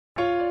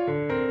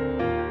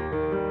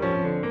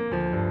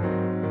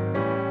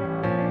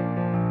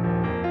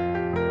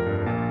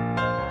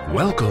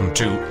Welcome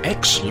to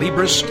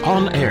Xlibris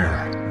On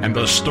Air and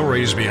the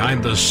stories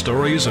behind the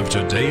stories of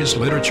today's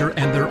literature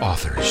and their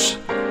authors.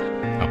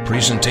 A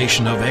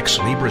presentation of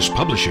Xlibris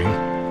Publishing.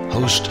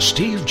 Host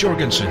Steve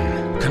Jorgensen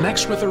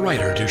connects with the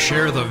writer to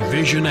share the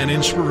vision and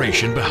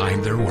inspiration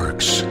behind their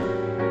works.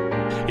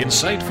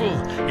 Insightful,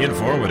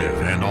 informative,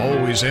 and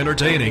always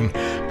entertaining,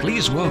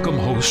 please welcome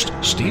host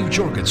Steve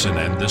Jorgensen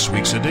and this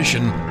week's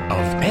edition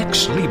of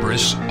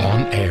Xlibris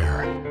On Air.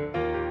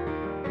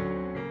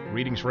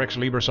 Greetings for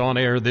Xlibris On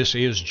Air. This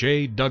is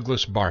J.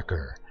 Douglas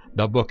Barker.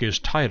 The book is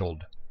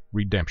titled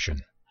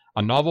Redemption,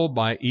 a novel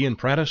by Ian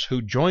Prattis,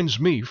 who joins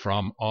me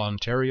from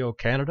Ontario,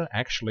 Canada,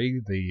 actually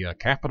the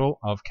capital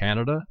of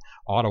Canada,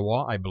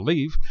 Ottawa, I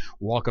believe.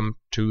 Welcome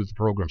to the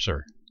program,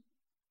 sir.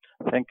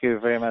 Thank you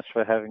very much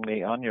for having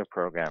me on your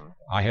program.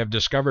 I have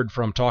discovered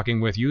from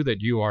talking with you that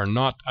you are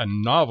not a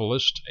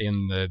novelist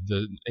in the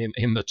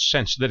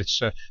sense that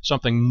it's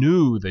something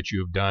new that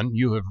you've done.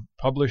 You have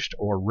published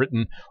or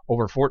written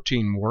over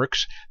 14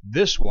 works.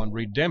 This one,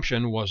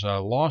 Redemption, was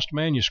a lost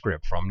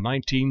manuscript from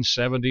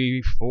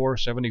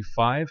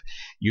 1974-75.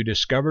 You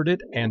discovered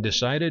it and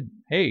decided,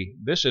 hey,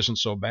 this isn't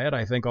so bad.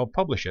 I think I'll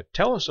publish it.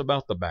 Tell us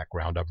about the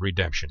background of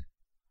Redemption.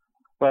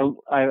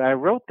 Well, I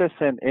wrote this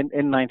in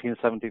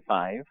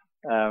 1975.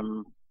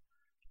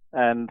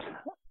 And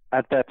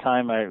at that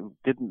time, I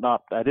didn't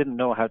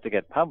know how to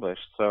get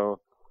published. So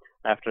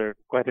after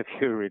quite a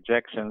few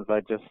rejections, I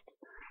just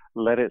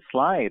let it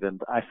slide,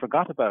 and I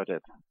forgot about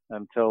it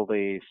until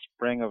the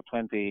spring of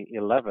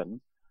 2011.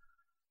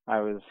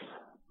 I was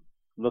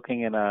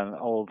looking in an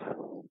old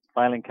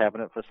filing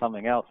cabinet for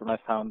something else, and I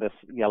found this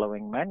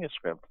yellowing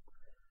manuscript,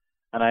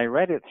 and I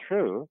read it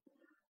through.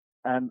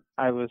 And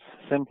I was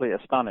simply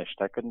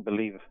astonished. I couldn't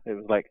believe it.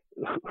 Was like,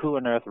 who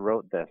on earth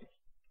wrote this?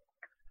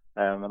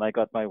 And I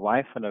got my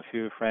wife and a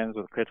few friends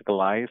with critical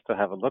eyes to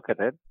have a look at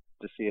it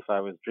to see if I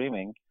was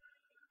dreaming.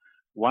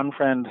 One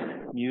friend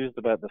mused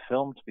about the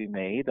film to be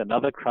made.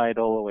 Another cried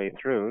all the way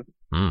through.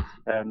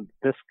 And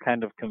this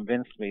kind of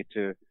convinced me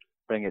to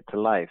bring it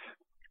to life.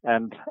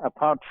 And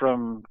apart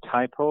from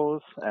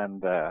typos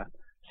and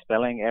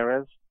spelling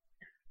errors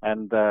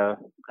and a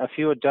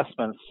few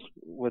adjustments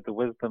with the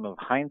wisdom of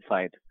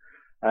hindsight,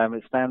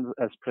 it stands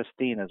as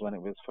pristine as when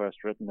it was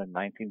first written in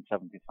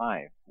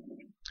 1975.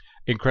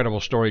 Incredible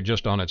story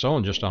just on its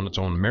own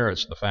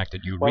merits, the fact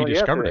that you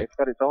rediscovered it. It's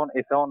got its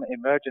own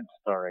emergent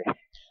story.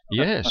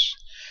 Yes.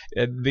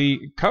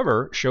 The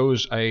cover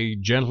shows a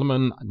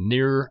gentleman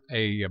near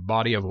a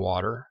body of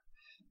water,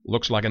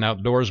 looks like an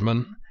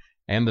outdoorsman,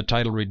 and the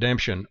title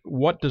Redemption.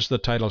 What does the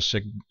title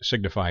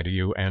signify to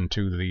you and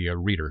to the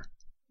reader?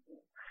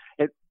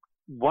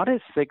 What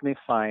it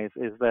signifies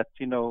is that,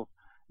 no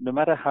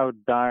matter how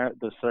dire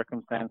the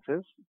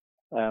circumstances,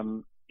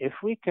 if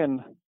we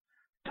can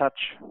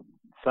touch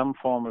some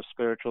form of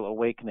spiritual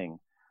awakening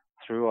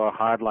through our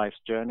hard life's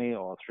journey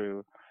or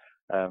through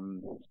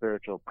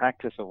spiritual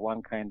practice of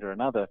one kind or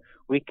another,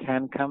 we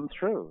can come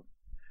through.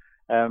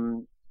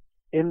 In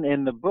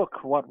the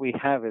book, what we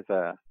have is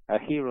a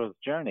hero's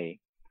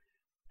journey.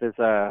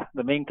 The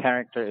main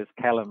character is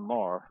Callum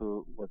Moore,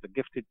 who was a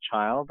gifted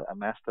child, a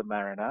master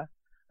mariner,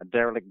 a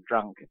derelict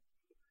drunk,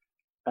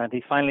 and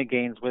he finally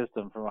gains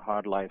wisdom from a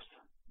hard life's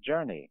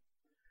journey.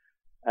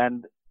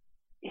 And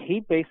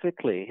he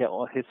basically,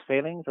 his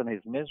failings and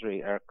his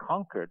misery are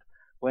conquered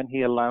when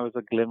he allows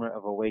a glimmer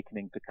of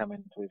awakening to come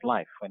into his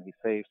life, when he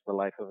saves the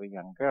life of a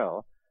young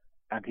girl,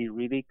 and he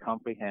really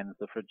comprehends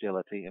the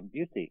fragility and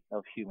beauty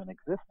of human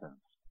existence.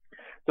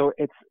 So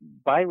it's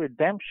by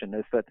redemption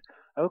is that,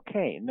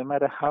 okay, no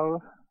matter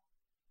how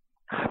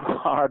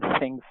hard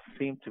things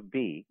seem to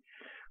be,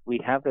 we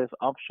have this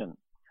option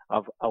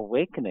of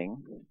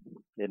awakening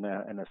in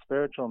a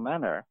spiritual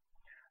manner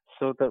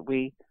so that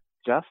we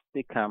just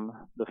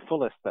become the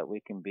fullest that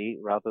we can be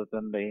rather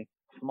than the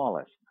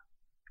smallest.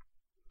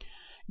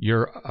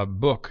 Your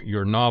book,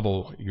 your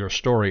novel, your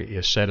story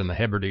is set in the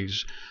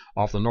Hebrides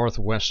off the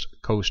northwest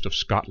coast of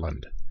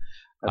Scotland.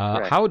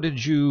 How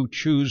did you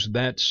choose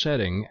that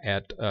setting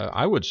at,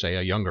 I would say,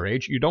 a younger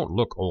age? You don't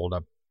look old. I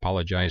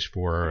apologize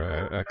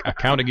for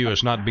accounting you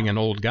as not being an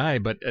old guy,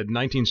 but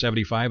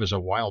 1975 is a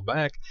while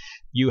back.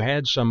 You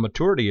had some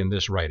maturity in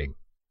this writing.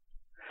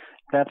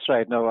 That's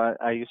right. No,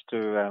 I used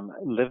to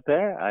live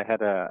there. I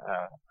had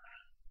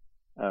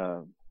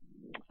a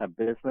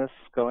business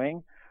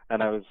going,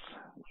 and I was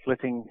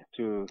flitting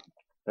to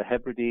the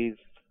Hebrides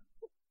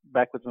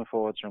backwards and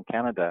forwards from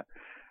Canada,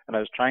 and I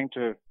was trying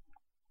to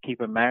keep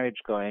a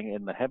marriage going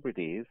in the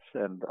Hebrides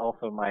and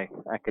also my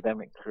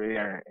academic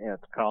career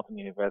at Carleton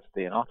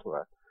University in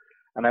Ottawa,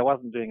 and I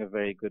wasn't doing a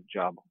very good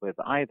job with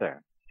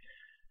either.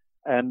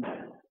 And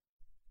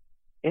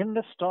in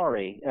the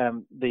story,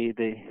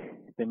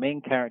 the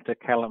main character,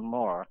 Callum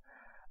Moore,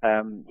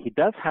 he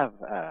does have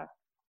a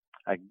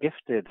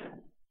gifted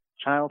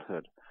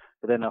childhood,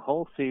 but then a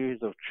whole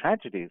series of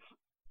tragedies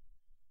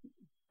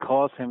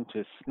cause him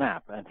to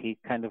snap, and he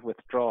kind of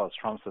withdraws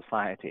from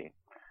society.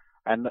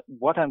 And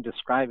what I'm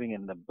describing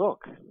in the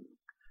book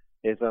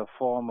is a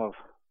form of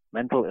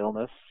mental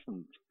illness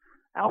and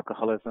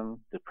alcoholism,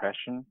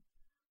 depression,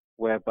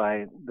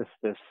 whereby this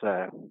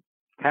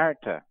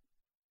character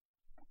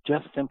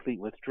just simply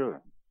withdrew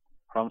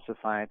from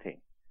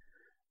society.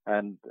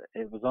 And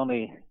it was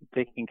only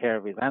taking care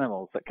of his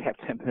animals that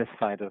kept him this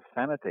side of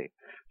sanity.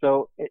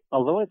 So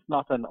although it's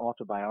not an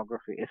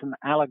autobiography, it's an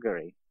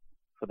allegory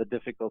for the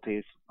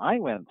difficulties I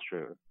went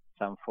through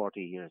some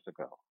 40 years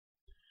ago.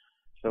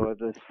 So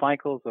the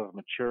cycles of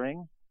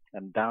maturing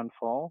and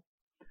downfall,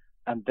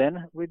 and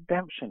then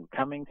redemption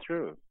coming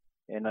through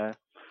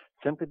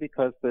simply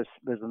because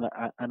there's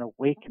an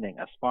awakening,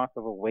 a spark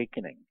of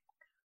awakening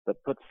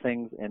that puts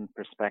things in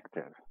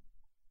perspective.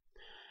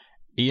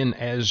 Ian,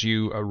 as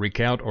you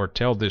recount or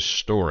tell this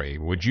story,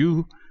 would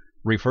you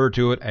refer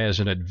to it as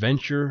an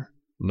adventure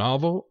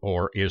novel,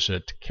 or is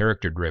it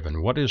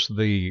character-driven? What is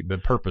the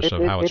purpose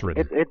of how it's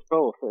written? It's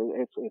both.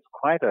 It's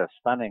quite a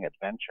stunning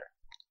adventure,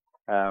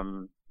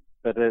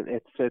 but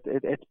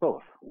it's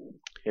both.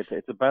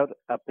 It's about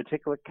a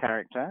particular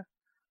character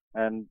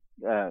and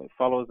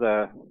follows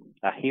a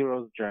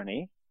hero's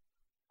journey.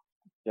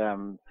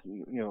 And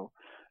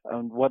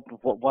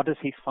what does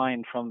he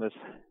find from this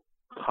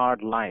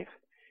hard life?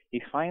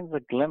 He finds a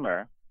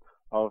glimmer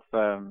of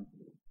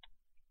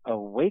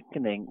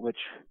awakening, which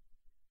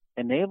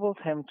enables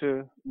him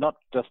to not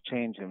just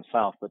change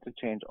himself, but to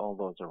change all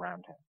those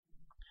around him.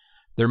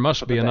 There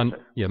must be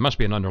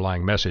an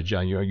underlying message.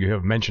 You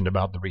have mentioned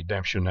about the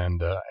redemption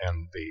and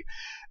the,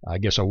 I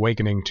guess,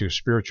 awakening to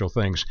spiritual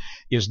things.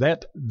 Is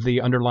that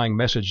the underlying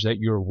message that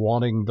you're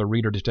wanting the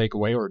reader to take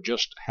away, or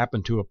just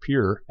happened to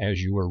appear as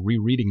you were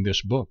rereading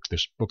this book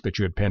that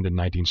you had penned in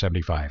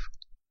 1975?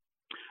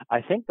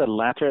 I think the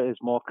latter is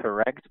more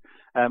correct.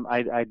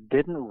 I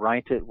didn't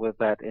write it with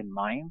that in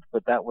mind,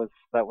 but that was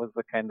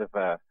the kind of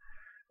a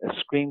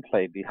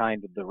screenplay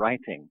behind the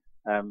writing.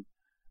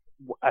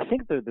 I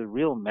think the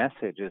real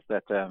message is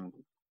that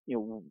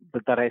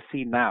that I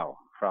see now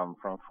from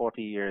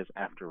 40 years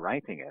after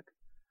writing it,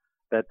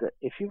 that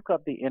if you've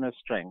got the inner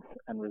strength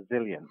and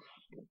resilience,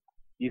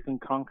 you can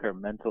conquer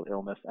mental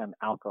illness and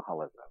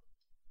alcoholism.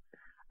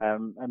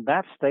 And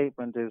that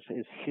statement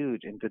is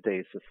huge in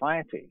today's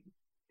society,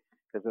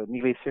 because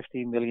nearly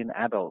 50 million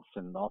adults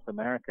in North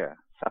America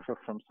suffer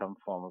from some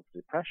form of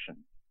depression.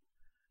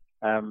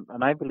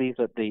 And I believe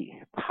that the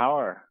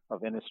power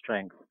of inner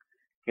strength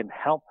can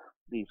help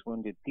these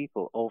wounded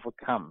people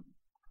overcome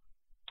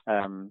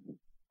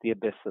the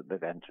abyss that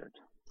they've entered.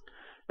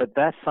 But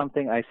that's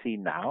something I see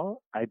now.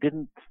 I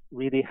didn't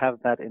really have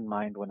that in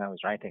mind when I was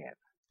writing it.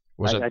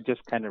 I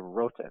just kind of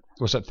wrote it.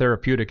 Was it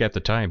therapeutic at the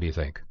time, do you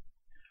think?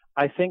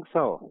 I think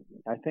so.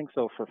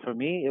 For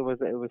me, it was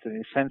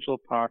an essential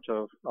part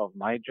of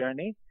my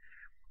journey.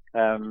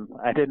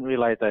 I didn't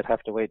realize I'd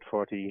have to wait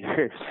 40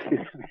 years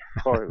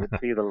before it would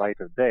see the light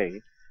of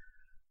day.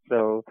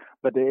 So,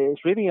 but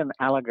it's really an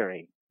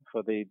allegory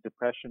for the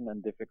depression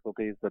and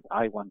difficulties that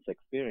I once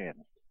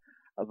experienced.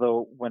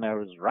 Although when I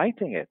was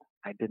writing it,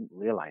 I didn't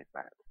realize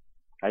that.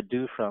 I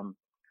do from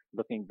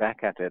looking back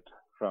at it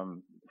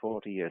from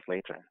 40 years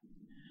later.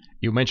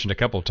 You mentioned a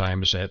couple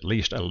times, at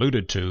least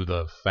alluded to,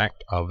 the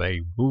fact of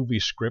a movie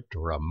script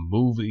or a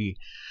movie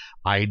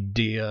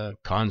idea,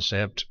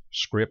 concept,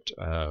 script,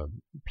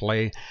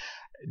 play.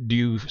 Do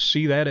you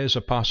see that as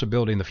a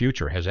possibility in the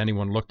future? Has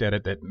anyone looked at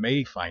it that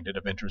may find it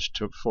of interest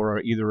for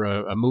either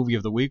a movie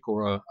of the week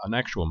or an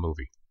actual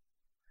movie?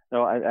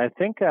 No, I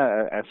think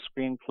a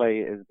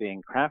screenplay is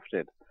being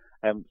crafted.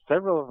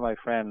 Several of my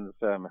friends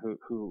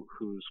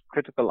whose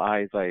critical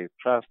eyes I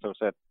trust have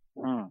said,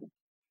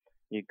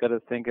 you've got to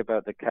think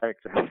about the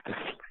characters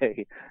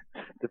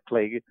to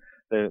play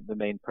the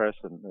main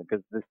person,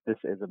 because this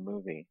is a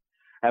movie.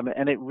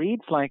 And it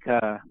reads like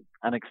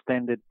an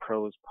extended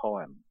prose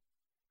poem.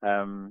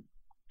 And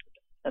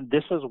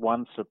this was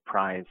one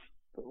surprise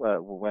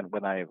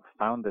when I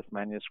found this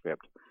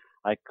manuscript.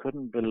 I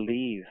couldn't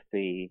believe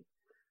the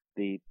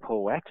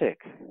poetic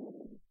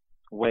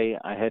way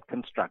I had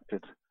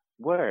constructed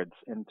words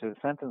into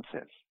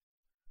sentences.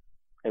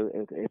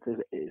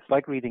 It's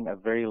like reading a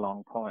very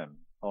long poem,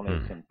 only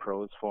it's in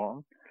prose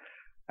form,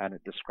 and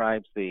it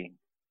describes the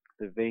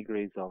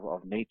vagaries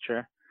of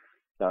nature,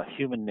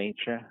 human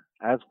nature,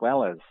 as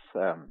well as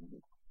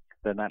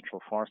the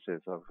natural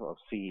forces of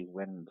sea,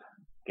 wind,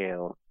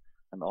 gale,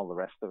 and all the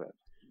rest of it.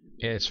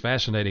 It's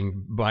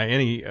fascinating by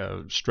any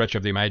stretch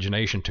of the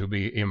imagination to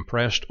be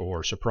impressed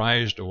or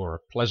surprised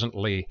or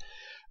pleasantly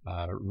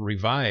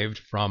revived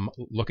from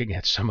looking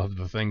at some of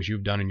the things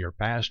you've done in your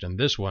past, and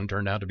this one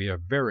turned out to be a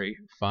very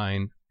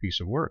fine piece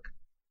of work.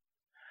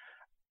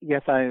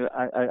 Yes,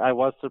 I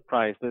was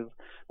surprised.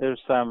 There's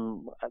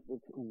some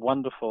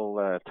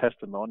wonderful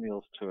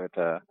testimonials to it.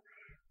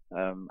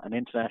 An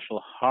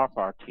international harp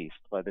artiste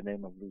by the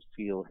name of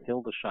Lucille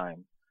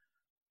Hildesheim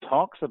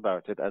talks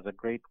about it as a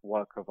great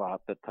work of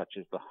art that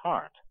touches the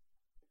heart,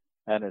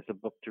 and it's a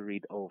book to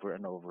read over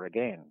and over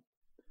again.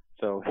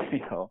 So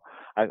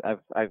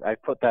I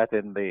put that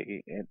in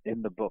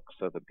the book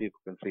so that people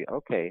can see,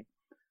 okay,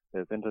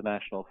 there's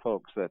international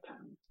folks that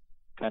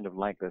kind of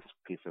like this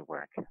piece of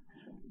work.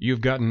 you've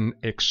gotten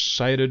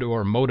excited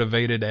or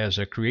motivated as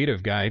a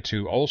creative guy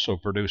to also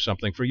produce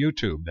something for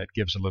YouTube that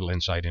gives a little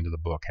insight into the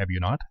book, have you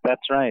not?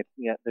 That's right.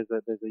 Yeah, there's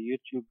a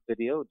YouTube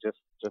video just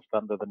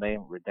under the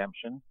name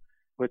Redemption,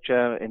 which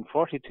in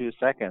 42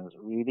 seconds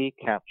really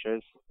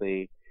captures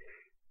the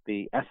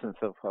essence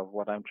of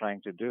what I'm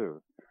trying to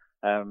do.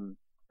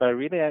 But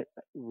I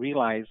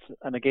realize,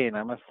 and again,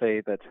 I must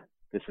say that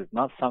this is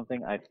not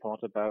something I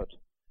thought about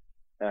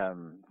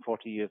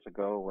 40 years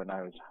ago when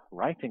I was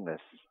writing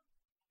this.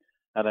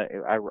 And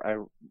I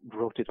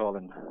wrote it all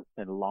in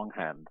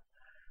longhand.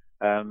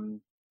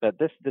 But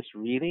this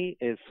really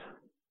is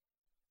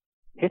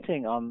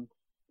hitting on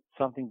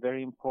something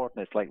very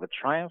important. It's like the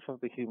triumph of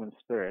the human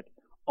spirit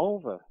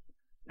over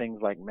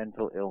things like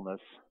mental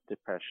illness,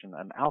 depression,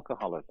 and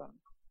alcoholism.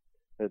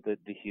 The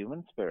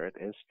human spirit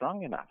is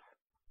strong enough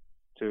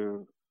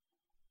to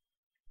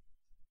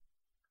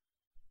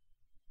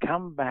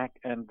come back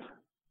and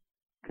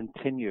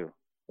continue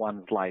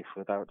one's life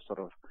without sort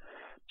of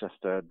just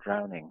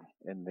drowning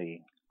in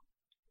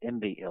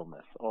the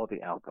illness or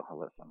the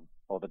alcoholism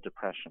or the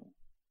depression.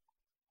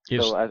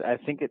 So I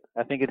think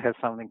it has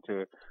something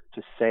to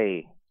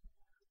say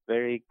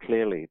very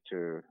clearly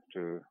to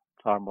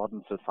our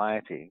modern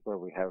society, where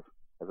we have,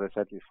 as I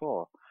said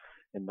before,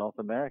 in North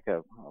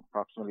America,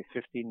 approximately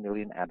 15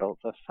 million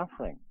adults are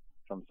suffering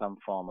from some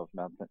form of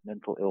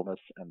mental illness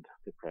and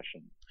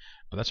depression.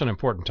 Well, that's an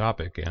important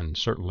topic, and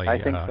certainly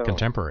so.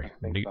 contemporary.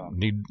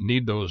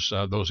 Need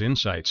those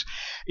insights.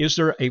 Is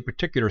there a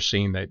particular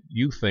scene that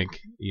you think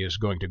is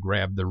going to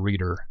grab the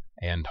reader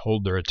and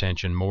hold their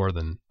attention more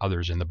than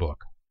others in the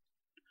book?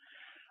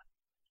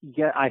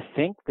 Yeah, I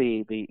think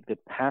the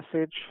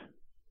passage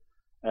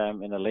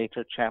in a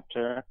later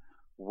chapter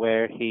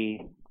where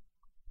he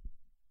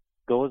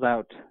goes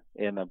out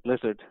in a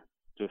blizzard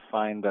to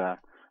find a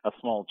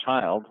small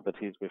child that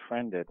he's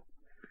befriended,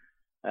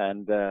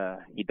 and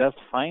he does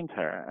find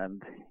her,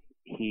 and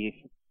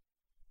he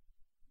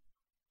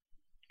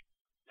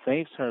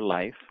saves her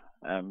life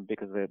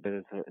because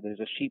there's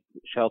a sheep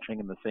sheltering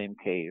in the same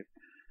cave,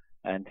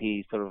 and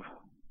he sort of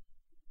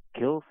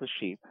kills the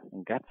sheep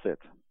and guts it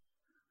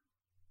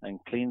and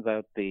cleans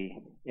out the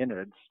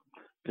innards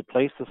to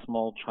place the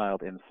small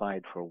child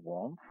inside for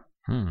warmth.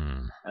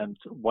 And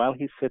while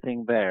he's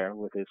sitting there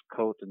with his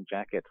coat and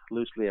jacket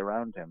loosely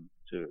around him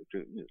to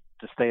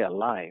stay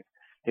alive,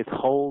 his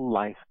whole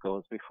life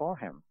goes before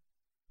him.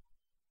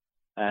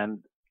 And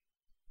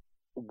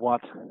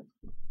what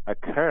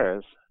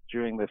occurs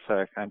during this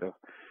kind of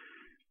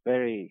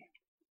very,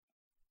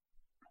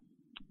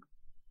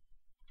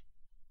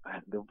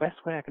 the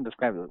best way I can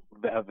describe it,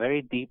 a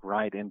very deep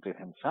ride into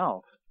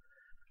himself,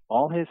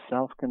 all his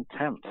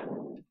self-contempt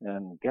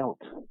and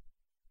guilt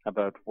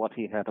about what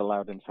he had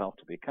allowed himself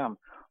to become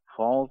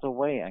falls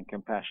away, and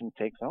compassion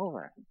takes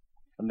over.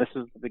 And this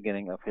is the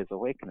beginning of his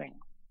awakening.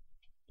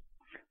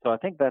 So I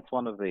think that's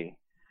one of the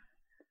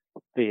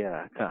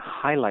kind of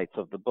highlights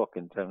of the book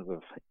in terms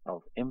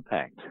of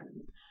impact.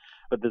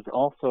 But there's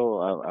also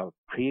a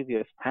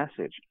previous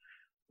passage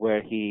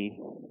where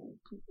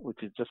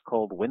which is just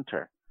called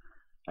Winter.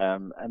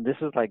 And this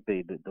is like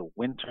the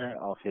winter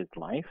of his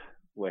life,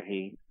 where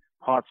he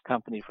parts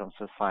company from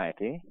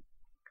society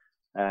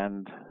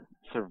and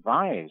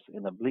survives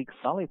in a bleak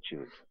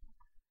solitude.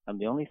 And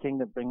the only thing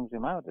that brings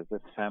him out is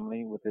this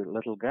family with a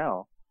little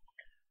girl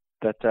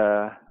that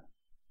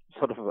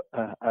sort of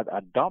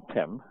adopt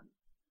him,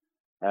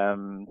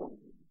 in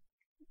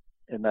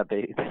that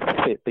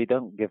they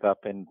don't give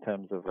up in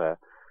terms of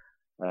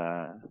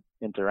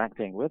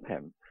interacting with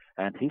him,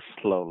 and he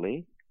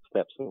slowly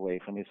steps away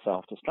from his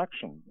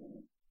self-destruction.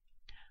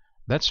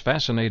 That's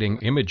fascinating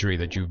imagery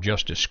that you've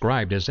just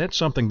described. Is that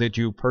something that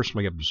you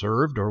personally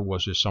observed, or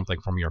was this something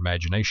from your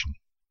imagination?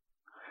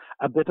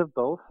 A bit of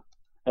both.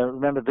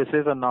 Remember, this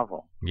is a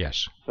novel.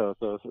 Yes. So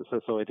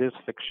it is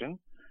fiction.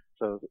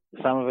 So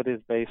some of it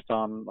is based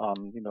on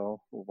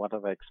what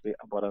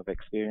I've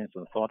experienced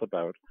and thought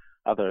about.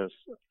 Other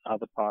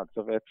parts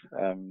of it,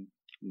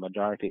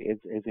 majority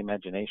is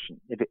imagination.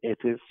 It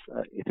is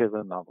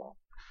a novel.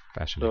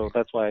 Fascinating. So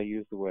that's why I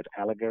use the word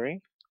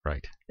allegory.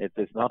 Right. It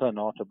is not an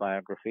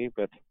autobiography,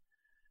 but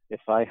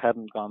if I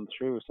hadn't gone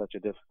through such a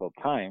difficult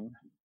time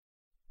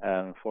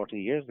 40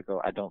 years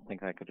ago, I don't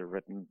think I could have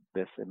written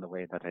this in the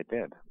way that I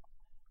did.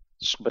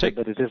 But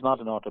it is not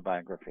an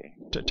autobiography.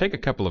 Take a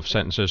couple of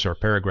sentences or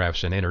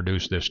paragraphs and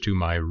introduce this to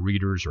my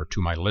readers or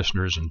to my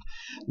listeners and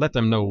let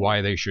them know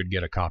why they should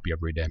get a copy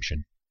of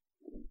Redemption.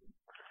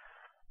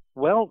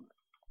 Well,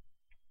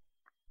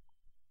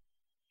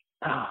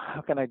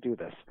 how can I do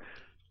this?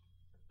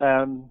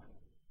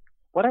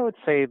 What I would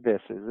say is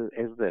that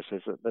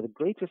the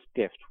greatest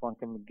gift one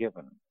can be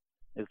given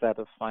is that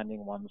of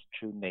finding one's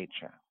true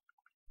nature.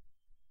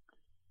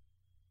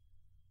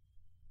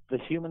 The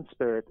human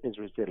spirit is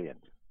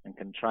resilient and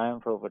can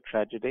triumph over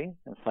tragedy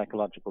and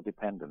psychological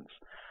dependence.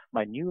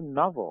 My new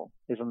novel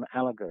is an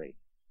allegory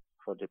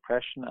for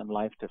depression and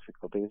life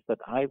difficulties that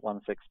I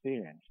once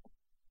experienced.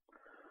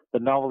 The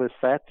novel is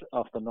set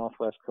off the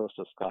northwest coast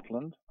of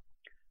Scotland,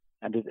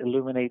 and it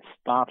illuminates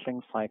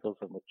startling cycles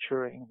of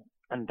maturing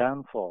and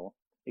downfall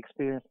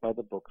experienced by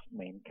the book's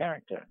main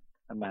character,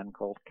 a man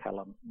called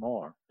Callum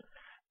Moore.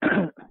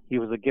 He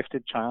was a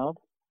gifted child,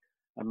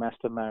 a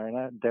master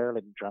mariner,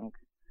 derelict drunk,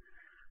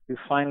 who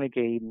finally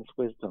gains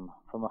wisdom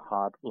from a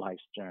hard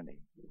life's journey.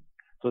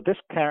 So this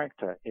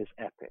character is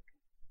epic,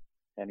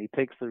 and he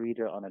takes the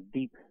reader on a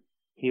deep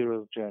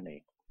hero's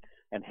journey,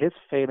 and his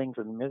failings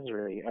and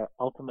misery are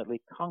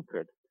ultimately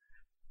conquered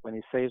when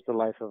he saves the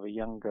life of a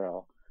young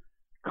girl,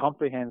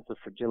 comprehends the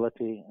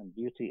fragility and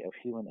beauty of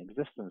human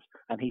existence,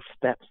 and he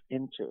steps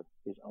into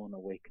his own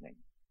awakening.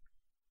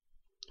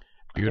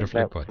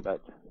 Beautifully put.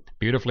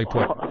 Beautifully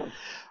put.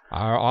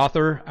 Our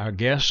author, our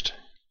guest,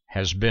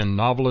 has been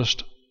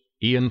novelist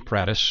Ian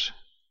Prattis.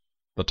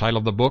 The title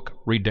of the book,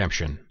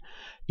 Redemption.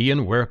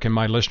 Ian, where can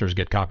my listeners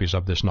get copies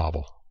of this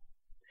novel?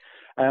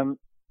 On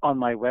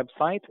my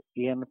website,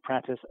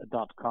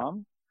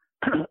 ianprattis.com.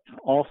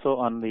 Also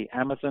on the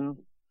Amazon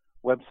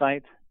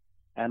website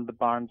and the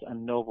Barnes &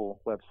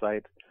 Noble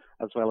website,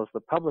 as well as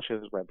the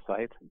publisher's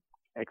website,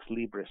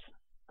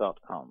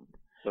 Xlibris.com.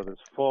 So there's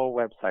 4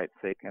 websites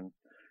they can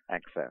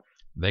access.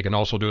 They can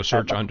also do a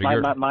search under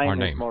your name.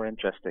 Mine is more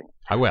interesting.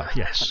 Well,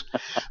 yes.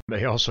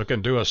 They also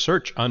can do a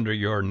search under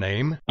your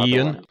name,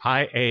 Ian,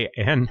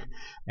 I-A-N,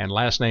 and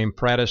last name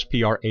Prattis,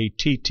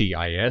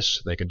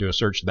 P-R-A-T-T-I-S. They can do a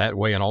search that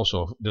way and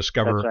also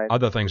discover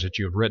other things that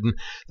you've written.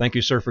 Thank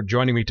you, sir, for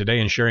joining me today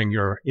and sharing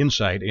your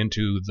insight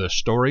into the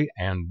story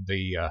and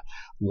the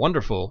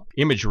wonderful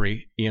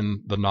imagery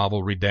in the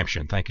novel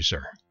Redemption. Thank you,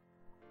 sir.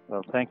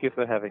 Well, thank you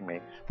for having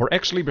me. For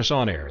Xlibris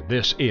On Air,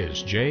 this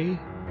is J.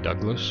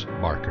 Douglas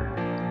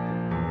Barker.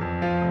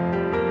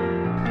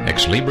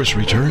 Xlibris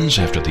returns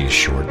after these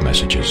short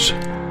messages.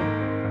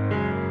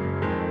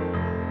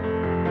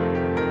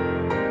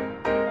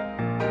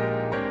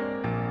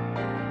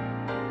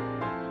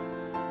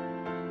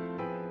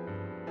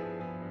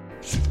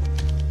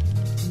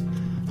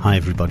 Hi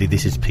everybody,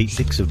 this is Pete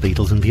Dix of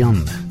Beatles and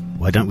Beyond.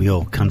 Why don't we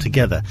all come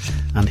together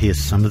and hear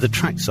some of the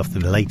tracks off the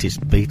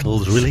latest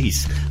Beatles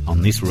release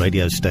on this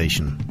radio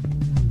station.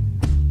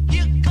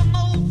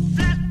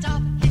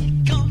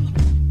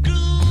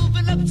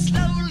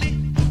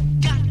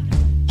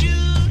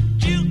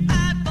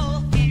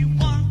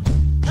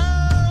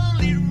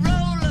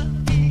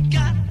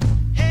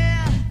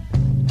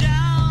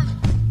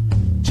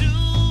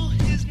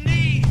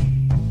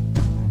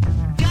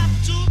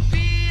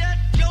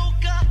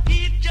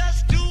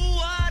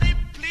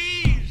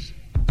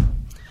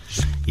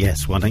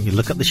 Yes, why don't you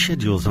look up the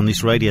schedules on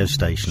this radio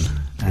station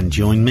and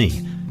join me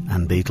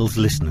and Beatles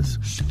listeners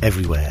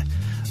everywhere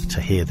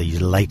to hear the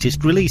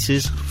latest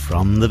releases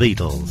from the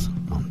Beatles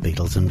on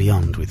Beatles and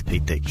Beyond with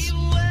Pete Dix.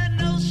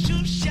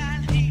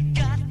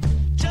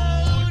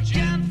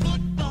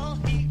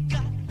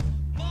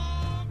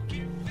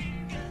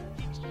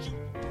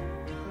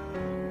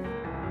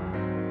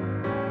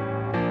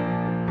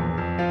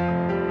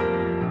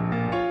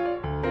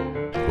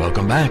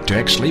 Welcome back to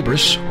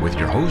Xlibris with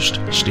your host,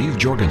 Steve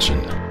Jorgensen.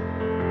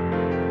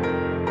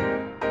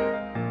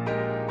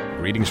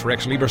 Greetings for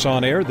Xlibris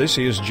On Air. This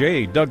is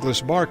J.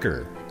 Douglas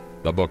Barker.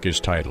 The book is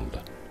titled,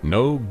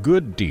 No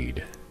Good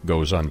Deed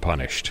Goes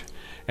Unpunished.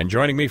 And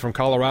joining me from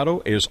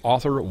Colorado is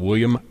author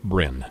William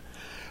Brinn.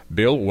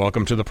 Bill,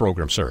 welcome to the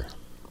program, sir.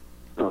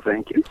 Oh,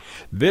 thank you.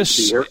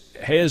 This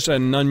has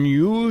an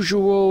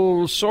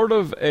unusual, sort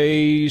of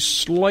a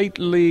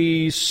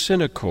slightly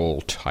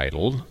cynical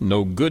title,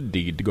 No Good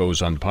Deed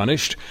Goes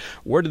Unpunished.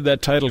 Where did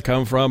that title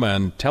come from?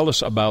 And tell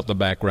us about the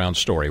background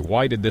story.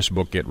 Why did this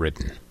book get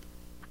written?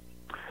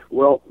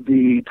 Well,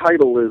 the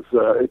title is,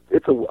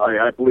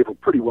 I believe, a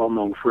pretty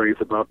well-known phrase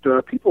about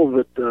people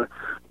that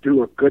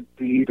do a good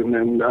deed and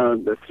then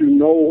through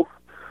no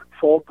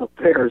fault of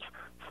theirs,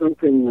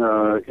 something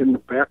in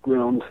the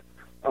background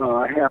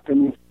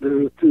happens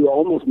to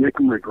almost make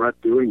them regret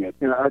doing it.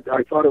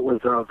 I thought it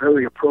was a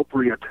very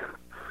appropriate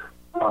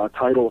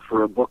title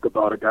for a book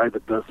about a guy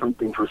that does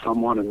something for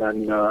someone and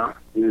then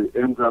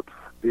ends up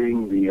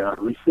being the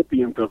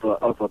recipient of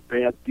a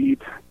bad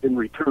deed in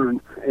return.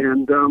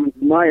 And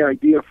my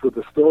idea for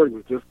the story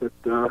was just that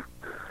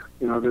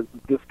that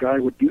this guy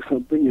would do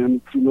something and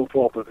through no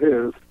fault of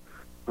his,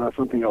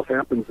 something else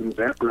happens in the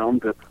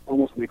background that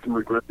almost makes him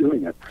regret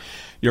doing it.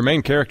 Your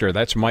main character,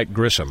 that's Mike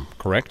Grissom,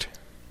 correct?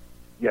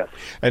 Yes.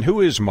 And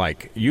who is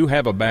Mike? You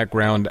have a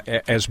background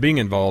as being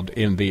involved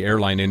in the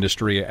airline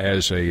industry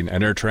as an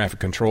air traffic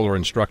controller,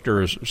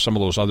 instructor, some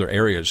of those other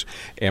areas.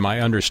 Am I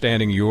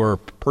understanding your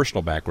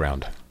personal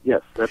background?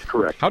 Yes, that's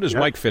correct. How does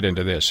Mike fit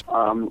into this?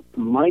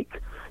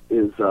 Mike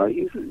is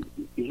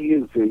he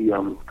is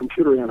a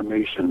computer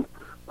animation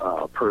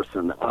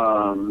person.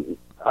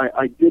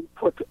 I did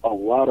put a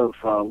lot of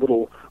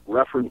little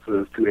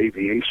references to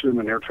aviation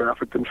and air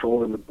traffic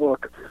control in the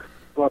book,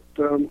 but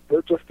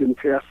they're just in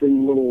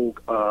passing little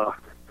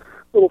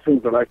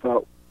things that I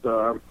thought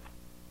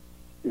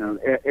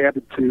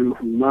added to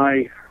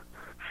my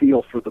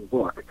feel for the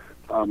book.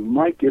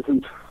 Mike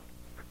isn't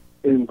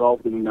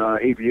involved in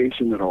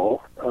aviation at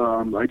all.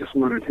 I just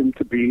wanted him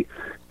to be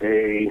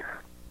a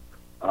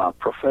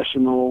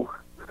professional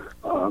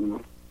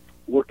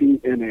working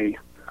in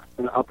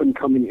an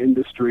up-and-coming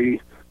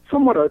industry,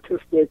 somewhat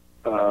artistic,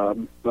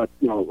 but,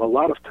 you know, a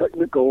lot of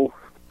technical.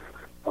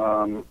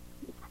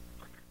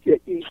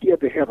 He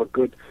had to have a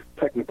good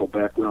technical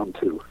background,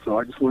 too. So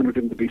I just wanted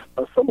him to be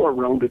a somewhat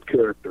rounded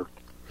character.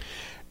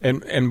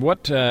 And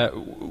what?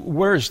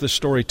 Where does the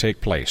story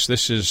take place?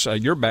 This is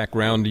your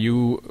background.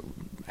 You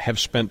have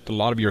spent a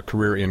lot of your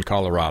career in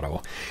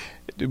Colorado.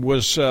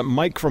 Was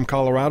Mike from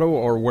Colorado,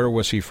 or where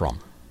was he from?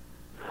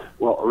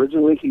 Well,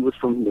 originally he was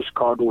from the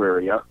Chicago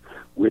area,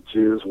 which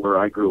is where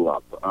I grew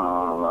up.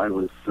 I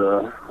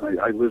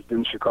lived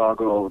in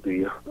Chicago,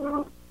 the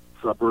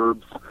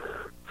suburbs,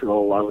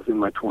 till I was in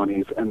my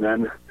 20s, and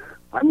then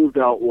I moved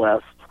out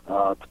west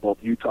to both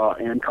Utah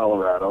and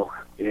Colorado,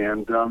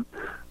 and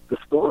the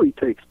story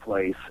takes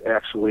place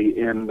actually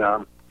in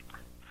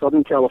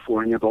Southern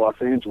California, the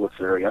Los Angeles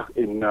area,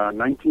 in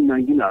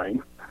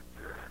 1999.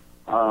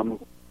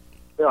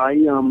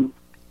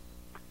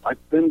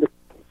 I've been to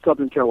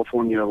Southern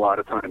California a lot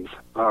of times.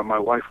 My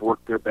wife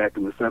worked there back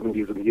in the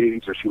 70s and the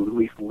 80s, or she at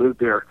least lived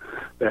there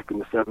back in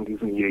the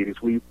 70s and the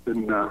 80s. We've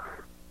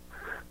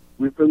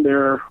been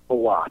there a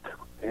lot,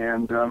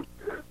 and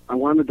I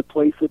wanted to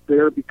place it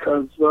there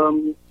because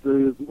one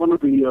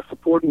of the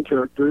supporting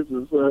characters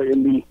is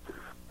in the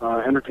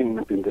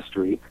entertainment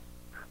industry.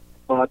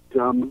 But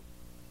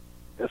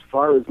as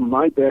far as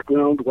my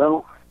background,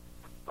 well,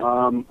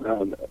 you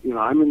know,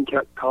 I'm in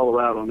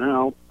Colorado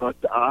now, but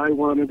I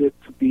wanted it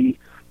to be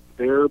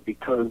there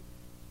because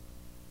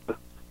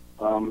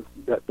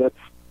that's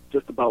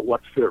just about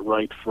what fit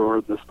right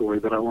for the story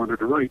that I wanted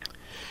to write.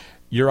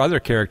 Your other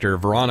character,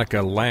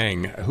 Veronica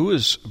Lang, who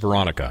is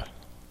Veronica?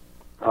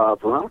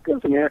 Veronica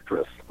is an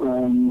actress.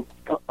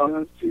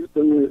 She's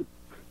been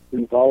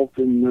involved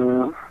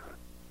in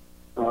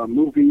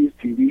movies,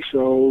 TV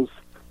shows.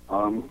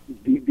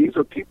 These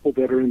are people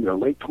that are in their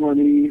late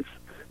 20s,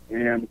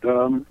 and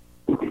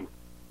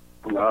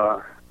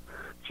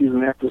she's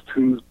an actress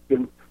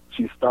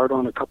she starred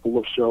on a couple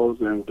of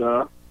shows, and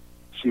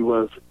she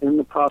was in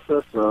the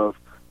process of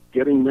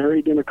getting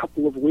married in a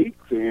couple of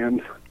weeks,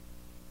 and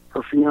her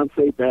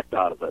fiancé backed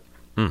out of it.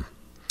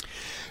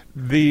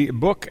 The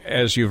book,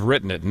 as you've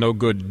written it, No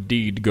Good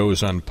Deed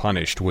Goes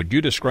Unpunished, would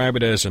you describe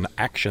it as an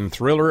action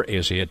thriller?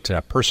 Is it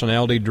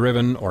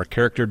personality-driven or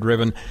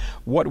character-driven?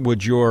 What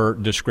would your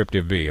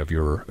descriptive be of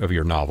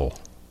your novel?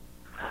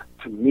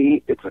 To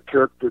me, it's a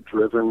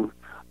character-driven,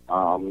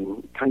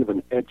 kind of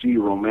an edgy,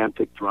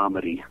 romantic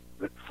dramedy.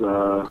 It's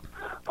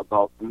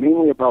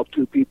mainly about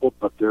two people,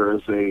 but there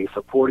is a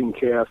supporting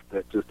cast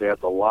that just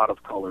adds a lot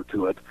of color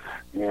to it.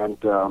 And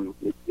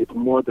it's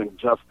more than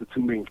just the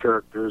two main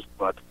characters,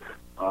 but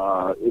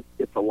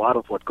it's a lot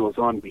of what goes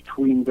on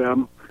between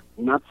them.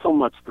 Not so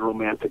much the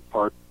romantic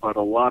part, but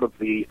a lot of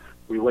the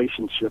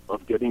relationship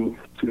of getting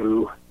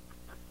to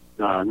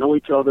know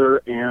each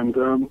other and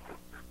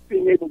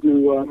being able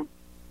to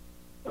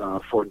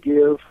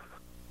forgive,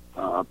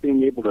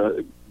 being able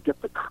to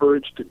get the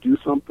courage to do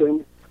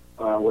something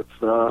with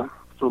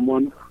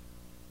someone.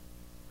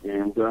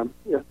 And,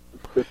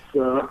 it's...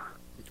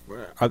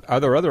 Are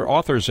there other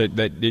authors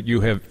that you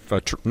have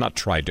not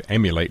tried to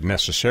emulate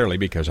necessarily,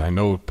 because I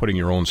know putting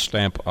your own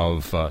stamp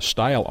of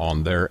style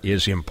on there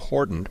is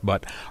important,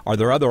 but are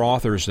there other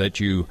authors that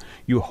you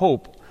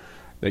hope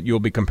that you'll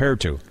be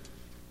compared to?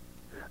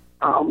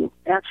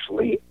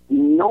 Actually,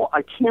 no,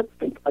 I can't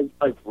think.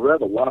 I've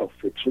read a lot of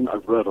fiction.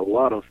 I've read a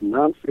lot of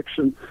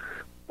nonfiction,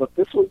 but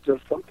this was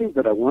just something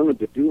that I wanted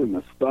to do in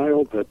the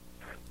style that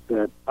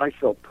I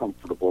felt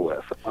comfortable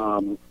with.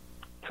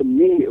 To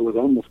me, it was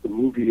almost a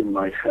movie in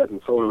my head,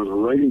 and so I was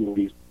writing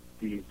these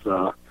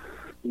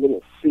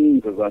little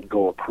scenes as I'd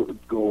go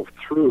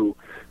through,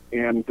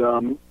 and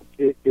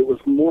it was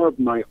more of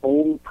my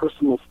own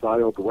personal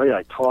style, the way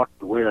I talk,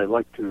 the way I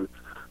like to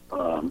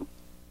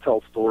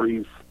tell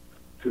stories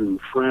to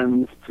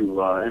friends,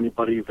 to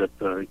anybody that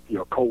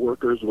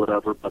coworkers,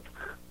 whatever. But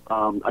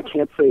I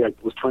can't say I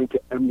was trying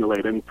to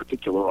emulate any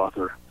particular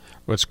author.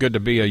 Well, it's good to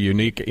be a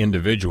unique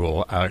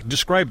individual.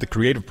 Describe the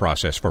creative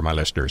process for my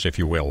listeners, if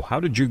you will. How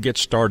did you get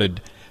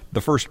started? The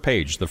first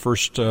page, the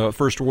first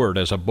word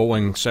as a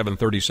Boeing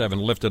 737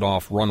 lifted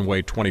off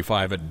runway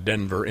 25 at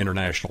Denver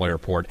International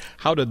Airport.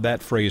 How did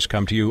that phrase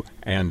come to you,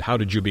 and how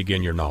did you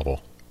begin your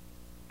novel?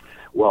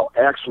 Well,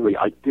 actually,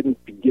 I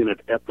didn't begin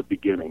it at the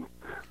beginning.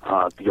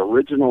 The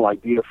original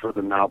idea for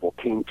the novel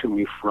came to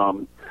me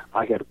from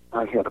I had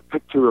a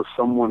picture of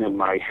someone in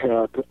my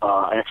head.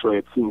 Actually, I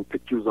had seen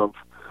pictures of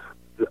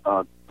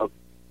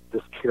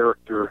this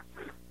character,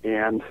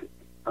 and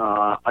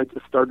I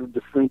just started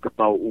to think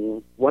about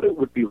what it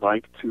would be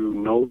like to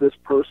know this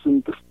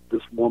person,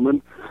 this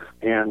woman,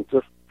 and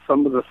just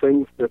some of the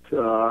things that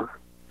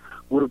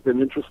would have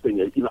been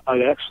interesting.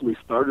 I actually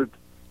started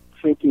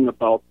thinking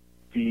about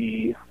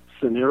the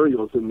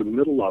scenarios in the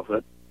middle of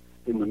it,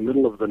 in the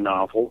middle of the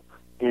novel,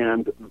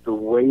 and the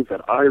way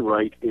that I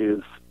write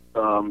is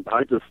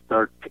I just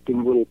start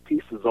picking little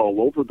pieces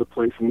all over the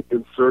place and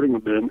inserting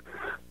them in.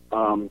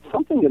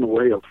 Something in a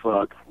way of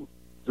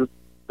just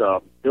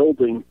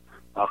building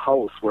a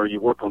house where you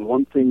work on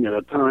one thing at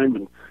a time,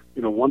 and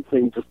one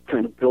thing just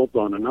kind of builds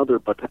on another,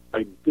 but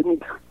I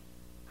didn't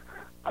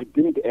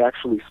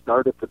actually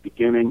start at the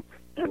beginning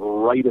and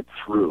write it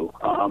through.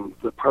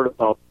 The part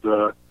about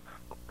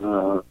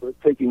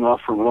taking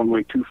off from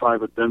runway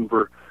 25 at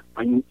Denver,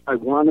 I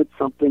wanted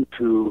something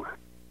to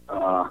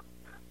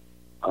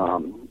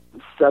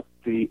set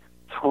the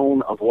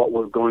tone of what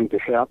was going to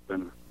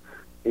happen.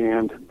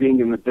 And being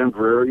in the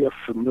Denver area,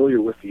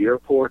 familiar with the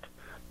airport,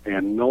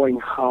 and knowing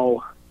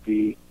how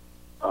the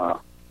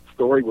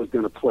story was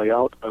going to play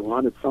out, I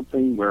wanted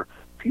something where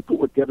people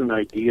would get an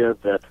idea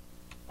that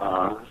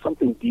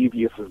something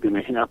devious is going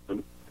to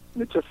happen.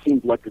 And it just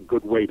seemed like a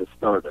good way to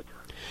start it.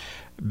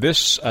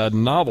 This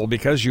novel,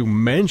 because you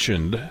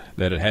mentioned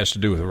that it has to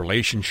do with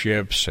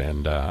relationships,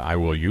 and I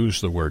will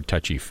use the word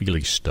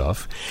touchy-feely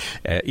stuff,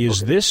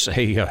 is this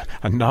a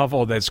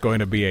novel that's going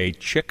to be a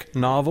chick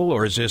novel,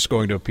 or is this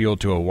going to appeal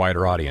to a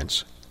wider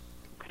audience?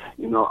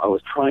 I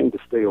was trying to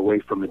stay away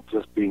from it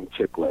just being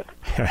chick-lit.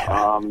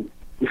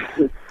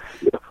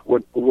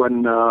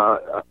 When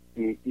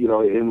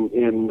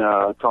in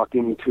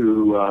talking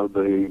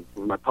to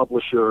my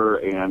publisher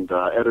and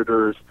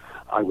editors,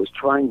 I was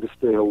trying to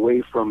stay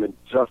away from it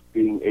just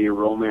being a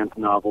romance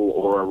novel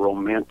or a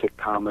romantic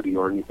comedy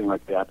or anything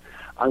like that.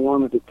 I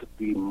wanted it to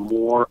be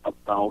more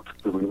about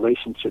the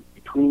relationship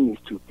between these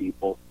two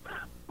people,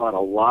 but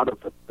a lot of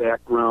the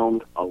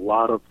background, a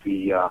lot of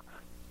the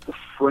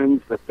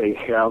friends that they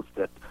have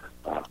that,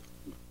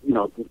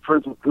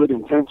 friends with good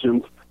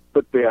intentions,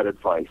 but bad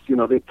advice.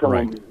 They tell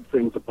them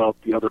things about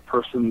the other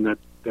person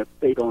that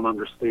they don't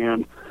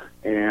understand,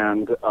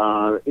 and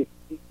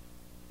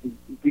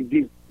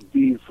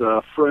these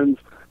friends,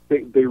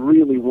 they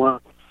really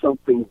want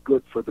something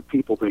good for the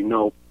people they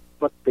know,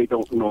 but they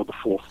don't know the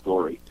full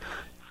story.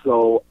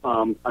 So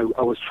I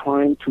was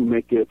trying to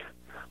make it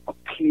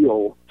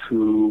appeal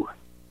to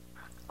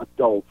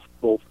adults,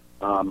 both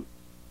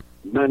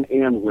men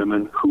and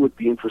women, who would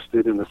be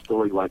interested in a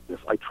story like this.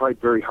 I tried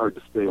very hard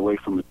to stay away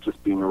from it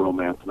just being a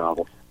romance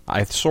novel.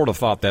 I sort of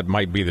thought that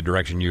might be the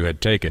direction you had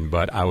taken,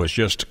 but I was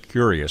just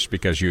curious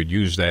because you had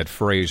used that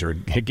phrase or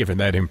given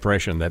that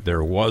impression that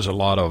there was a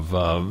lot of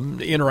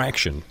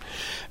interaction,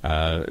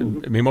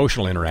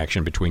 emotional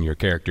interaction between your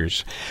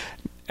characters.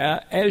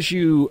 As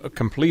you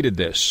completed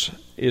this,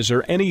 is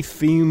there any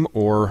theme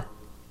or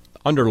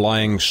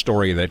underlying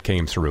story that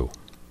came through?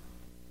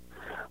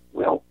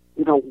 Well,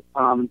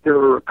 there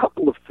are a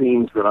couple of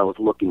themes that I was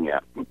looking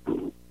at.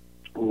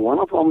 One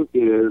of them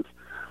is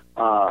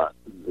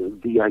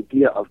the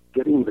idea of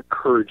getting the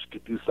courage to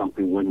do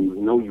something when you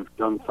know you've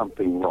done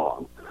something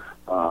wrong.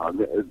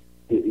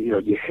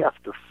 You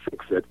have to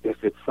fix it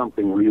if it's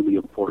something really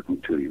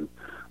important to you.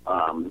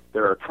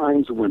 There are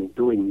times when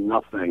doing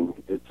nothing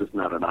is just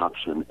not an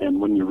option,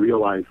 and when you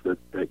realize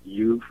that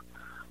you've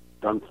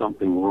done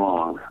something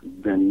wrong,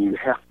 then you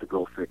have to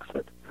go fix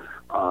it.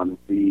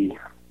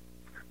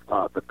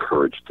 The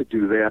courage to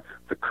do that,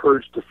 the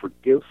courage to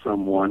forgive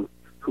someone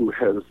who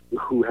has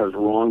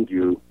wronged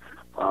you,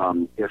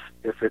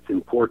 if it's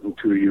important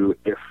to you,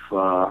 if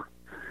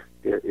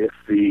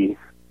the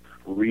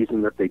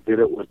reason that they did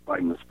it was by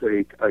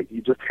mistake,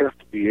 you just have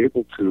to be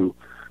able to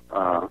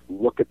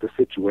look at the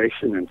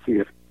situation and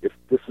see if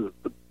this is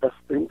the best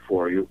thing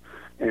for you,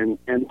 and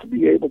to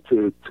be able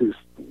to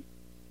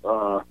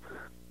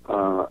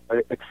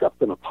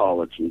accept an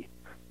apology.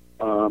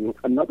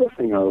 Another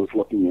thing I was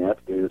looking at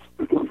is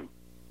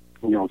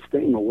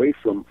staying away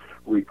from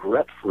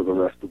regret for the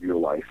rest of your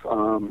life.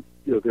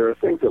 There are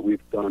things that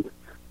we've done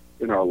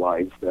in our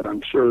lives that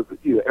I'm sure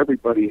that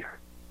everybody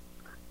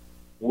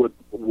would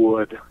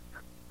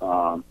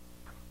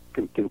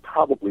can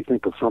probably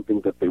think of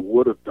something that they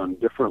would have done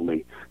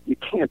differently. You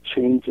can't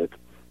change it,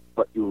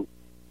 but you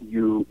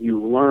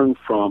learn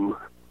from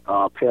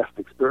past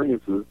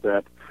experiences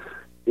that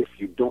if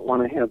you don't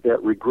want to have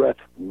that regret,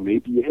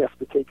 maybe you have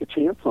to take a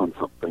chance on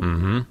something.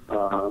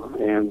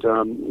 Mm-hmm. And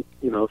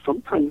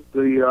sometimes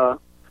the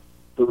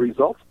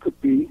results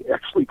could be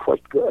actually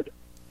quite good.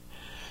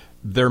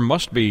 There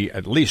must be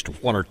at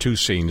least one or two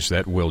scenes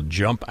that will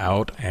jump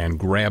out and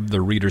grab the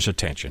reader's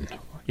attention.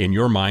 In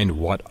your mind,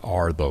 what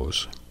are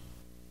those?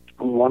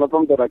 One of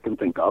them that I can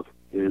think of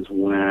is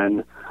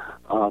when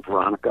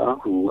Veronica,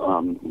 who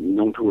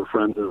known to her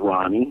friends as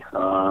Ronnie,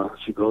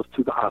 she goes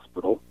to the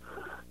hospital,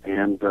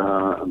 and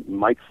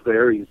Mike's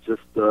there. He's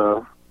just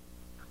done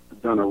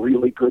a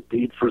really good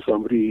deed for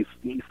somebody.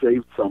 He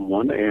saved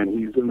someone, and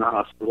he's in the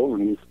hospital,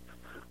 and he's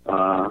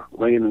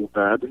laying in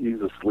bed.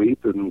 He's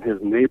asleep, and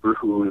his neighbor,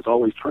 who is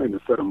always trying to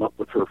set him up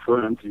with her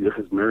friends,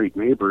 his married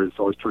neighbor is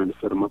always trying to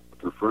set him up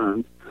with her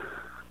friends,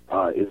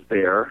 is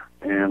there.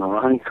 And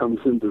Veronica comes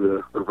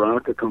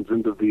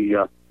into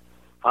the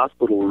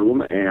hospital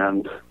room,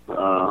 and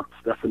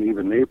Stephanie,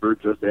 the neighbor,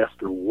 just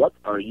asked her, "What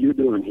are you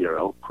doing here?"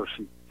 Of course,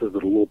 she says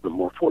it a little bit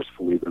more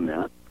forcefully than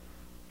that.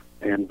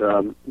 And,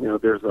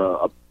 there's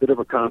a bit of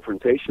a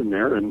confrontation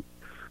there, and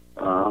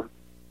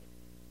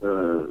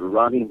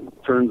Ronnie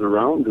turns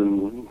around,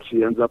 and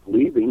she ends up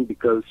leaving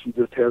because she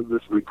just has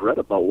this regret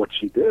about what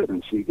she did,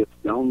 and she gets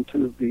down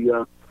to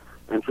the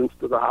entrance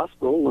to the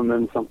hospital, and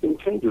then something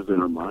changes in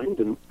her mind,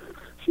 and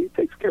she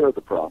takes care of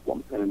the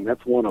problem, and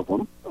that's one of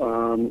them.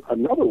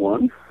 Another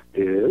one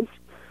is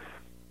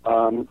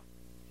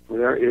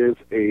there is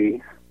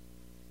a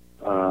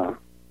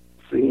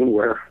scene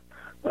where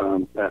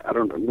I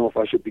don't know if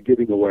I should be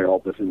giving away all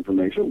this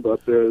information,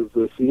 but there's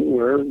a scene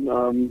where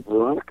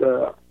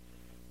Veronica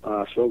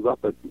shows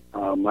up at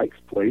Mike's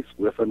place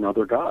with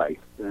another guy,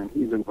 and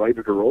he's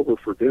invited her over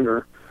for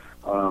dinner,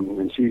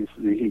 and she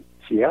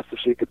asked if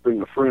she could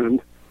bring a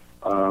friend,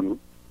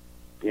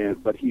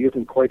 but he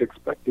isn't quite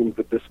expecting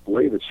the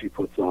display that she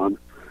puts on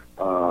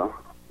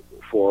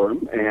for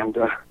him, and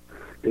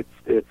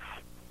it's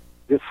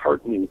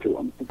disheartening to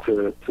him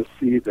to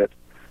see that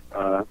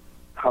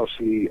how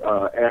she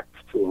acts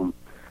to him,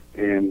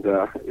 and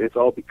it's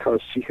all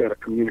because she had a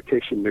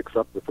communication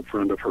mix-up with a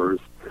friend of hers,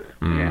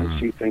 and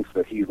she thinks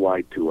that he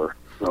lied to her.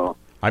 So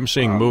I'm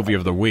seeing movie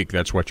of the week.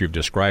 That's what you've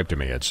described to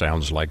me. It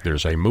sounds like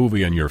there's a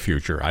movie in your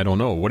future. I don't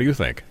know. What do you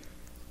think?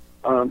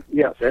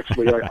 Yes,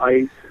 actually,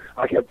 I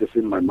have this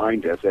in my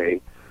mind as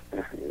a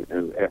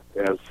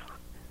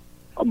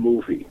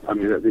movie. I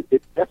mean,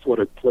 that's what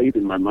it played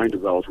in my mind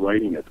as I was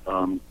writing it.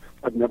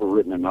 I've never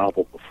written a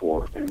novel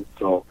before, and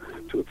so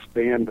to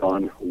expand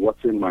on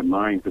what's in my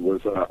mind, it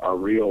was a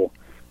real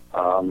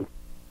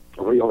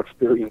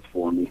experience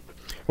for me.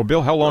 Well,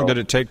 Bill, how long did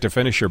it take to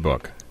finish your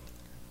book?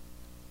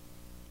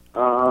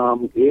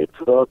 It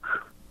took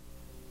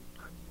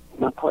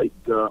not quite,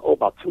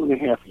 about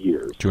 2.5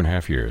 years.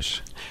 2.5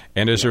 years.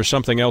 And is there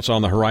something else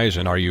on the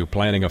horizon? Are you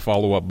planning a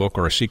follow-up book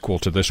or a sequel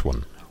to this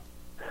one?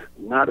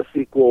 Not a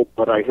sequel,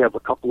 but I have a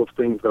couple of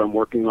things that I'm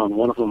working on.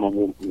 One of them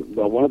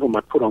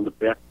I put on the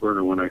back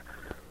burner when I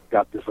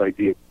got this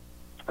idea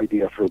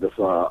for this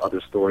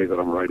other story that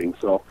I'm writing.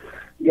 So,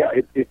 yeah,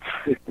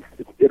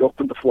 it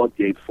opened the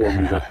floodgates for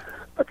me that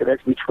I could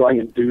actually try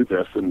and do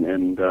this,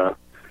 and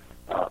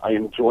I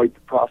enjoyed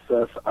the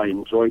process. I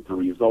enjoyed the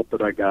result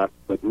that I got,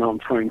 but now I'm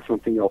trying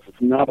something else.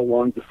 It's not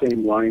along the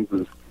same lines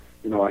as,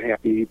 a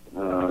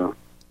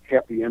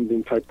happy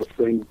ending type of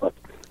thing, but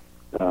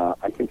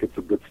I think it's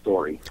a good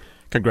story.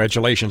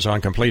 Congratulations on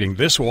completing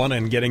this one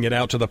and getting it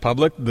out to the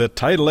public. The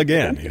title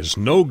again is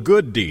No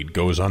Good Deed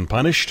Goes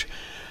Unpunished.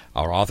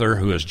 Our author,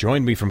 who has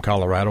joined me from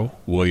Colorado,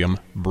 William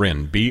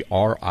Brinn, Brinn,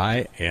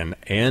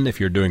 if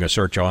you're doing a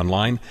search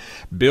online.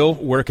 Bill,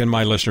 where can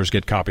my listeners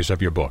get copies of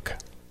your book?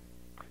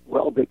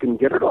 Well, they can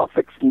get it off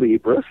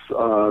Xlibris,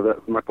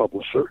 that's my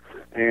publisher,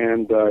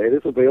 and it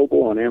is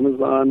available on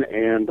Amazon,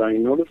 and I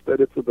noticed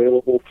that it's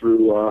available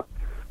through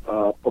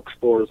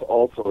bookstores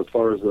also, as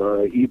far as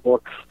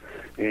ebooks,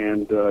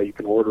 and you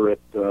can order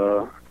it,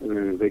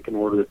 they can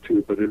order it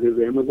too, but it is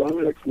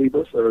Amazon and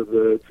Xlibris are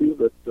the two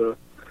that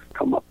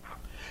come up.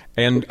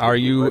 And are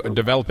you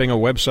developing a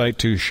website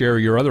to share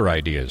your other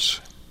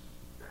ideas?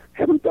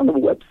 Haven't done a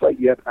website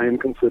yet. I am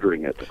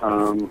considering it.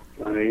 I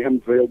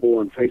am available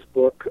on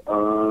Facebook,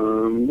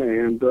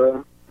 and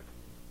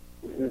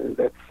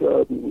that's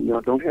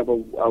I don't have a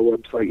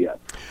website yet.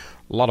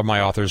 A lot of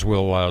my authors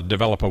will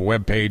develop a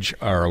web page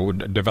or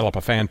develop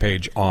a fan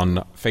page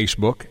on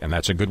Facebook, and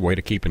that's a good way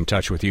to keep in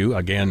touch with you.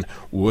 Again,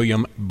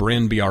 William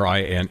Brinn,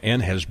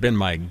 Brinn, has been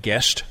my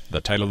guest. The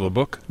title of the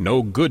book,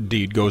 No Good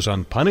Deed Goes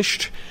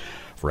Unpunished.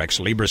 For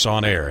Xlibris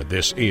On Air,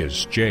 this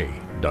is J.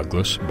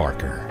 Douglas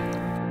Barker.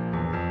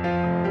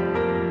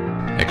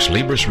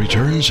 Xlibris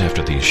returns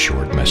after these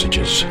short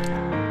messages.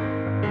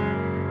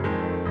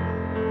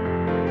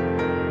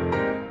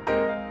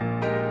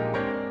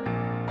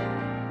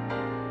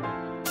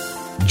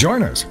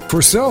 Join us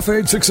for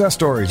Self-Aid Success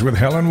Stories with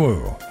Helen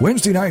Wu,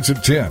 Wednesday nights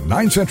at 10,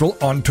 9 Central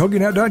on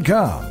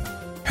TogiNet.com.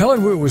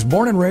 Helen Wu was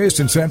born and raised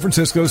in San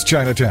Francisco's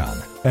Chinatown,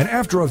 and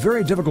after a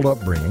very difficult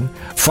upbringing,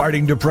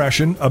 fighting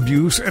depression,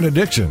 abuse, and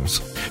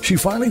addictions, she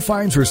finally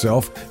finds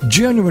herself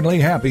genuinely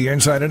happy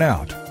inside and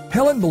out.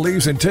 Helen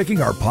believes in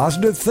taking our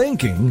positive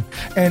thinking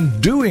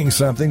and doing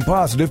something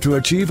positive to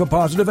achieve a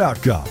positive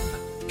outcome.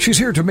 She's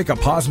here to make a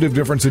positive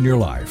difference in your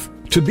life,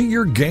 to be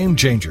your game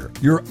changer,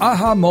 your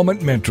aha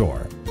moment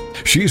mentor.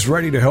 She's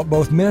ready to help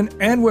both men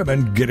and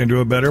women get into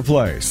a better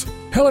place.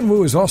 Helen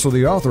Wu is also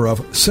the author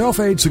of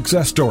Self-Aid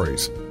Success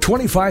Stories,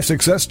 25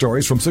 success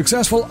stories from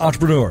successful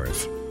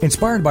entrepreneurs.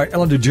 Inspired by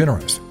Ellen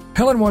DeGeneres,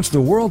 Helen wants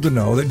the world to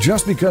know that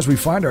just because we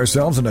find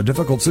ourselves in a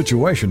difficult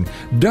situation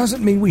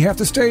doesn't mean we have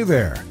to stay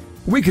there.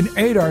 We can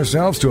aid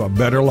ourselves to a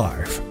better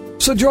life.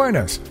 So join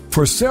us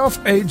for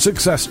Self-Aid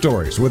Success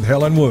Stories with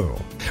Helen Wu,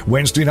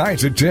 Wednesday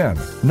nights at 10,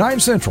 9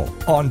 Central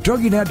on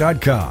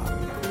TogiNet.com.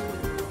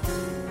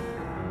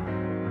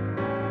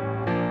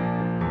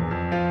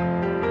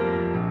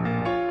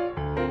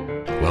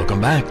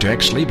 Welcome back to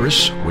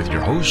Xlibris with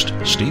your host,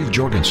 Steve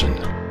Jorgensen.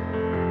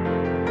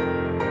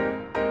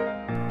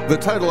 The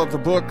title of the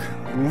book,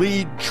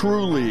 Lead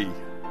Truly,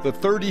 the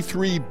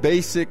 33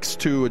 Basics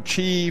to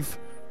Achieve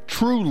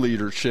True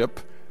Leadership,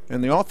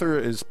 and the author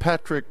is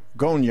Patrick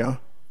Gogniat,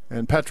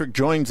 and Patrick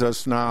joins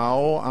us now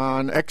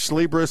on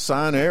Xlibris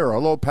On Air.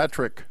 Hello,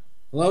 Patrick.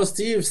 Hello,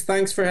 Steve.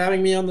 Thanks for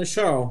having me on the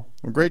show.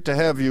 Well, great to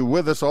have you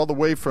with us all the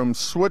way from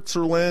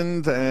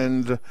Switzerland,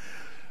 and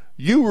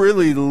you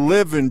really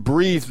live and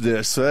breathe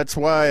this. So that's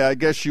why I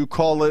guess you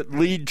call it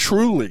Lead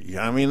Truly.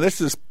 I mean,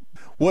 this is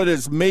what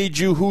has made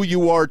you who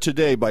you are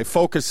today, by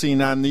focusing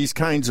on these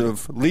kinds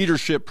of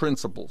leadership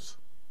principles.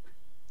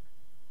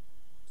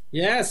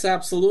 Yes,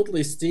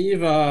 absolutely,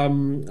 Steve.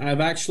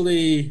 I've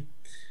actually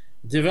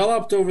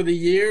developed over the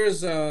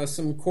years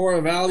some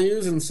core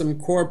values and some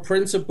core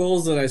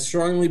principles that I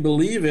strongly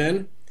believe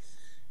in.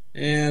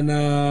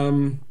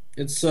 And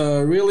it's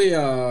really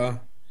a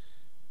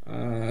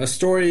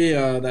story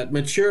that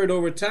matured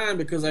over time,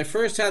 because I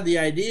first had the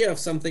idea of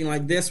something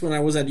like this when I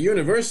was at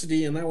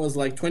university, and that was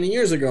like 20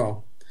 years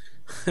ago.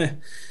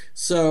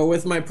 So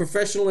with my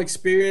professional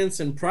experience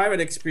and private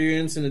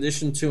experience, in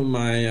addition to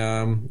my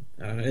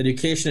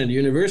education at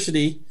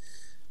university,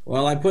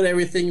 well, I put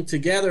everything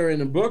together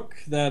in a book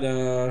that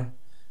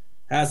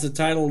has the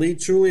title Lead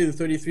Truly, the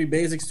 33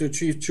 Basics to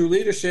Achieve True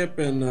Leadership.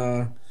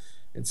 And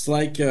it's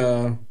like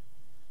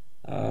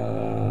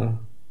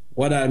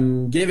what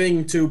I'm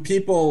giving to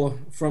people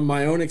from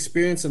my own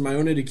experience and my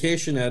own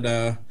education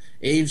at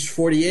age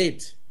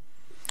 48.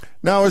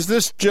 Now, is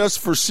this just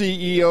for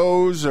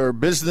CEOs or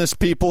business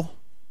people?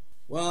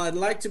 Well, I'd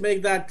like to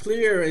make that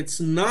clear. It's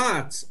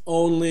not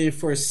only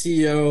for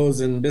CEOs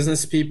and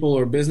business people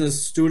or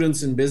business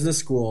students in business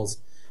schools.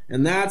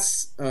 And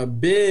that's a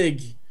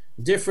big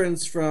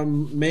difference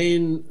from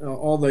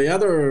all the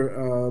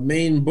other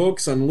main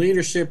books on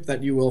leadership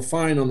that you will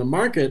find on the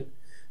market.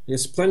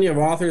 There's plenty of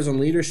authors on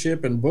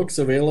leadership and books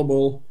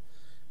available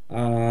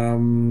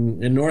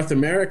in North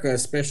America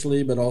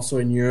especially, but also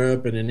in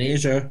Europe and in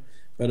Asia.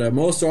 But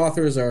most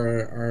authors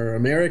are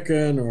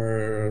American,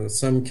 or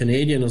some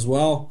Canadian as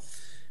well.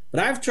 But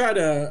I've tried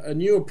a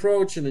new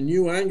approach and a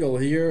new angle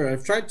here.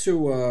 I've tried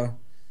to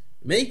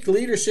make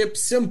leadership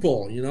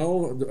simple,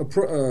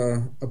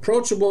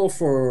 approachable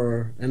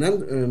for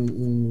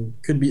and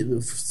could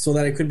be so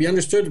that it could be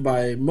understood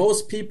by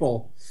most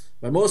people,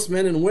 by most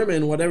men and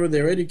women, whatever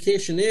their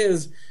education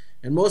is,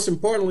 and most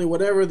importantly,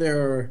 whatever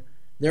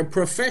their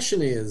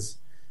profession is.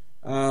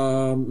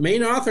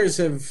 Main authors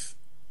have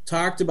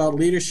talked about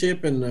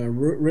leadership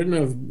and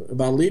written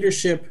about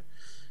leadership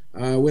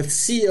with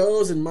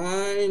CEOs in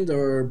mind,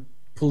 or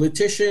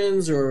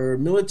politicians or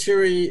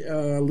military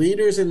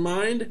leaders in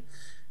mind.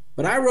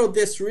 But I wrote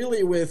this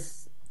really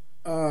with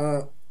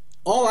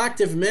all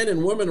active men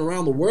and women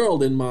around the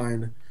world in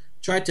mind.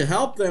 Tried to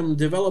help them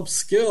develop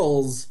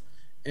skills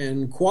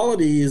and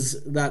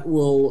qualities that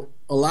will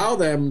allow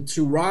them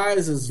to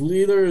rise as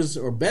leaders,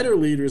 or better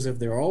leaders if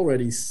they're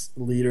already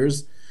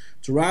leaders,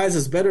 to rise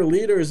as better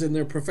leaders in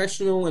their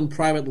professional and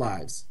private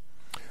lives.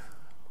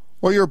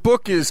 Well, your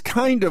book is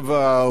kind of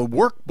a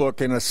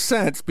workbook in a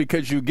sense,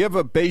 because you give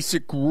a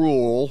basic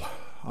rule.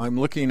 I'm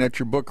looking at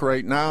your book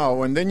right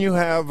now, and then you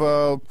have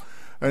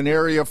an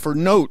area for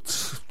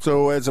notes.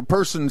 So as a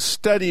person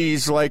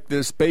studies like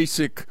this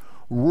basic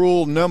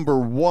rule number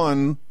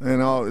 1,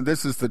 and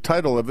this is the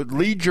title of it,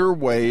 Lead Your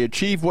Way,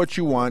 Achieve What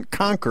You Want,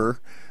 Conquer.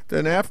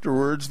 Then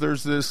afterwards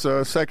there's this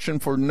section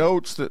for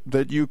notes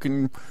that you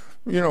can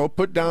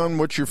put down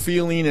what you're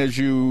feeling as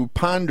you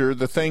ponder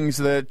the things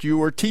that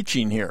you are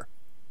teaching here.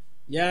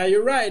 Yeah,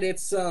 you're right.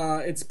 It's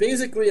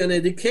basically an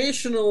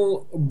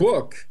educational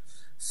book.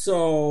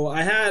 So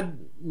I had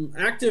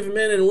active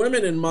men and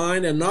women in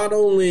mind, and not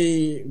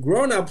only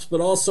grown-ups,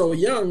 but also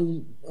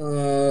young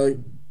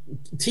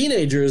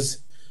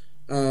teenagers,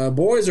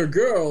 boys or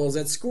girls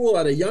at school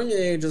at a young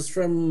age, as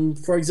from,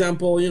 for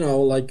example,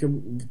 like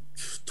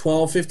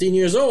 12, 15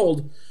 years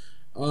old.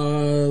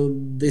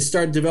 They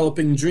start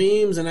developing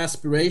dreams and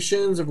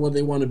aspirations of what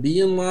they want to be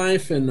in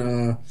life,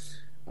 and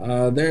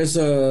there's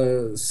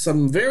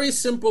some very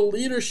simple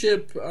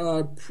leadership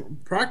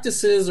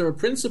practices or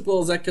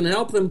principles that can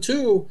help them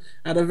too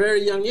at a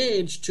very young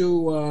age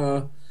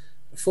to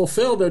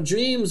fulfill their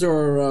dreams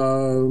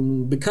or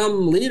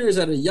become leaders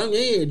at a young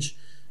age.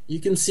 You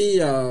can see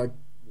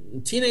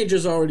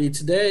teenagers already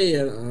today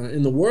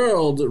in the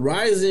world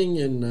rising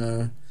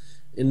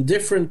in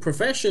different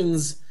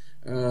professions.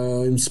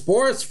 In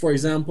sports, for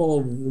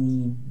example,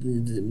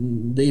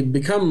 they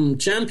become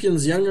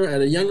champions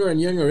at a younger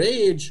and younger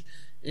age,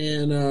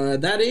 and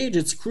at that age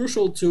it's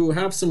crucial to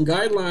have some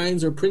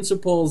guidelines or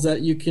principles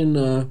that you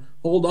can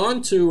hold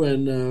on to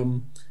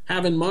and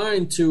have in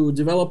mind to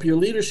develop your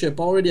leadership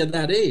already at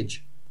that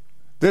age.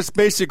 This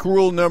basic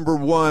rule number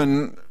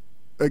 1,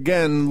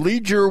 again,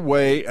 lead your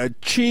way,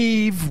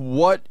 achieve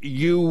what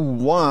you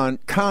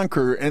want,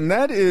 conquer. And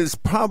that is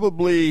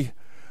probably,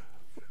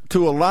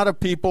 to a lot of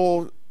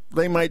people,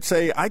 they might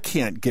say, I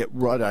can't get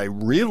what I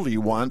really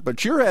want,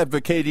 but you're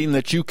advocating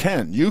that you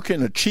can. You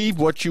can achieve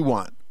what you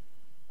want.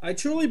 I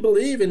truly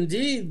believe,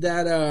 indeed,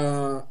 that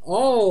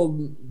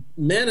all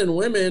men and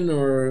women,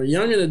 or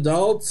young and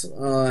adults,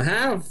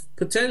 have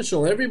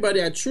potential.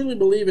 Everybody, I truly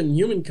believe in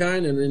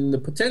humankind and in the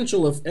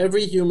potential of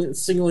every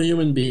single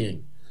human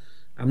being.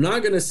 I'm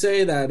not going to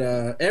say that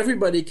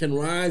everybody can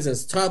rise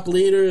as top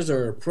leaders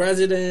or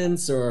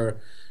presidents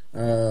or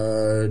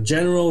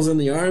generals in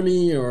the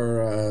army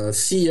or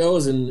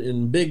CEOs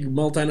in big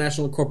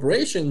multinational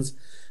corporations,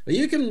 but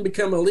you can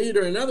become a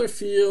leader in other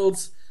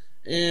fields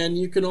and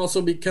you can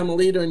also become a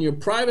leader in your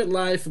private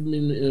life,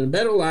 in a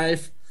better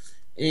life,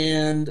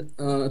 and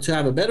to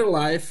have a better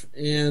life.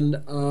 And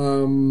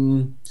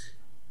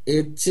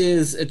it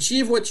is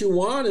achieve what you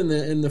want. In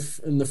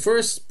the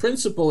first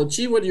principle,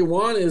 achieve what you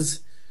want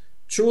is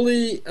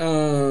truly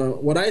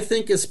what I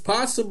think is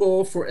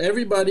possible for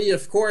everybody.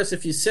 Of course,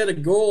 if you set a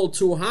goal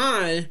too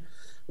high,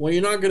 well,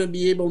 you're not going to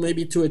be able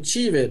maybe to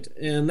achieve it.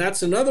 And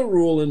that's another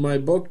rule in my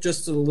book,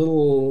 just a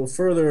little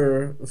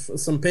further,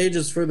 some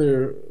pages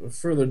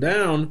further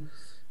down.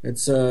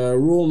 It's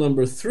rule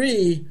number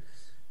 3.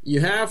 You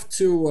have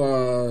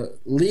to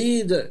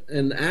lead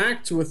and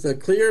act with a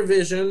clear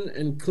vision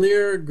and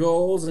clear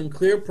goals and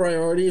clear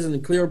priorities and a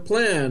clear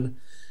plan.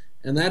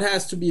 And that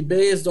has to be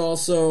based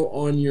also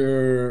on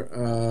your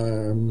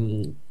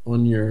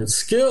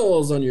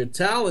skills, on your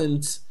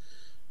talent,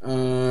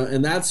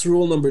 and that's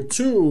rule number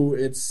 2.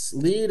 It's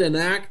lead and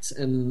act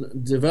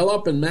and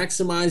develop and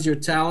maximize your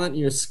talent,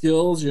 your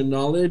skills, your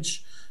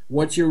knowledge,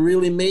 what you're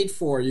really made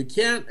for. You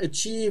can't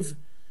achieve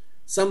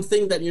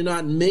something that you're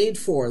not made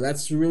for.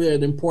 That's really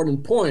an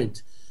important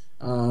point.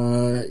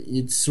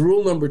 It's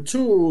rule number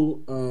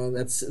 2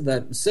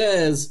 that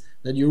says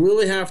that you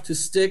really have to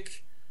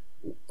stick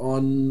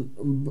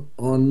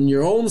on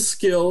your own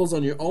skills,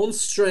 on your own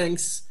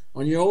strengths,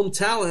 on your own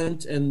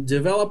talent, and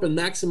develop and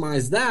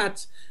maximize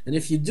that. And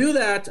if you do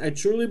that, I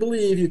truly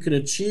believe you can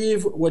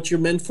achieve what you're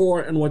meant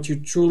for and what you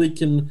truly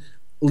can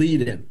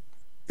lead in.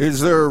 Is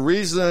there a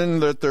reason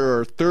that there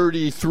are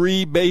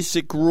 33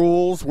 basic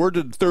rules? Where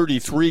did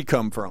 33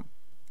 come from?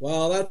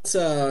 Well, that's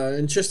an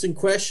interesting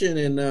question,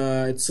 and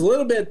it's a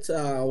little bit,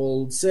 I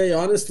will say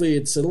honestly,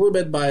 it's a little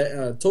bit by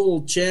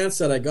total chance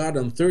that I got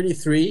on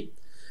 33.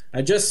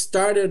 I just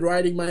started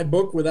writing my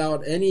book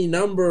without any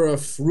number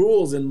of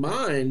rules in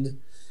mind,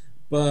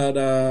 but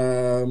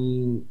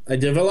I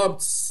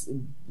developed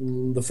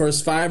the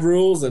first 5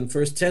 rules and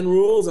first 10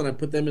 rules, and I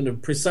put them in a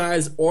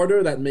precise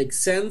order that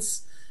makes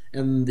sense.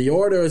 And the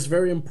order is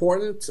very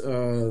important,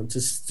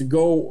 to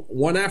go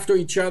one after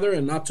each other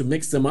and not to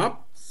mix them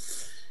up.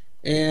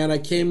 And I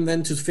came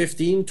then to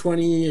 15,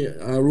 20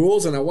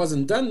 rules, and I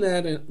wasn't done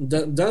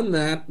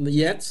that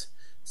yet.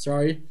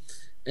 Sorry.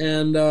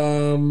 And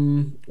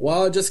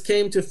I just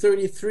came to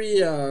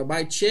 33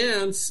 by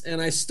chance, and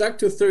I stuck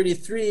to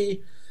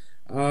 33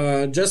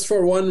 just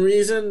for one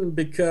reason,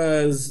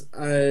 because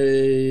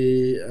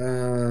I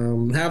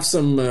have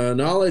some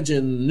knowledge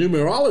in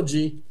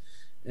numerology.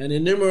 And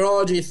in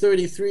numerology,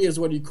 33 is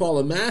what you call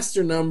a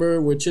master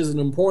number, which is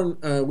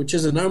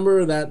a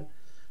number that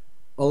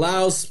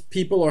allows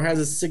people or has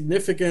a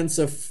significance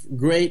of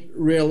great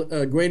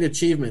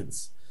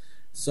achievements.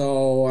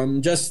 So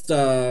I'm just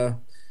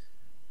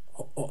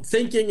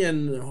thinking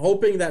and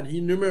hoping that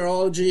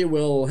numerology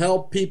will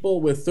help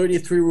people with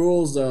 33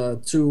 rules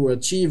to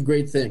achieve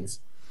great things.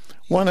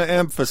 Want to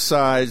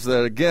emphasize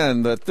that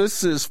again, that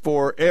this is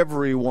for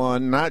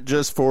everyone, not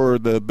just for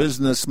the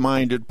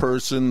business-minded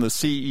person, the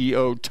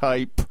CEO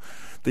type,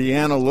 the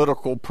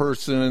analytical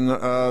person.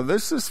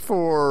 This is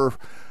for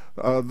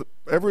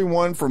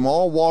everyone from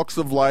all walks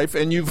of life,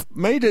 and you've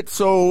made it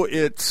so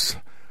it's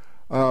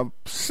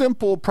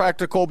simple,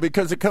 practical,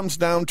 because it comes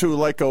down to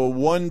like a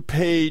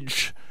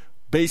one-page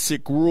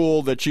basic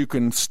rule that you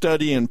can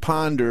study and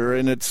ponder,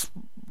 and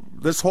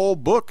this whole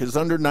book is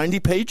under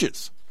 90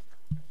 pages.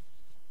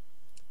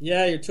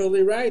 Yeah, you're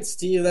totally right,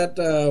 Steve. That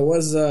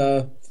was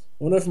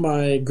one of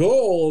my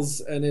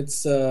goals, and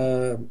it's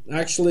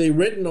actually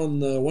written on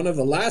one of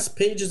the last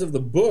pages of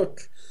the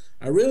book.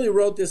 I really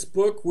wrote this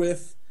book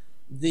with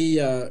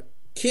the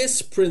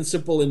KISS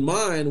principle in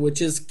mind,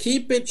 which is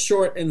keep it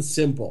short and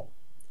simple.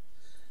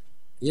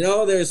 You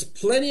know, there's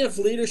plenty of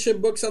leadership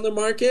books on the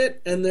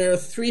market, and they're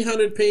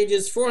 300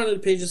 pages,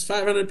 400 pages,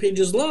 500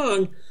 pages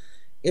long.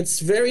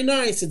 It's very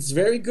nice. It's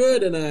very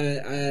good, and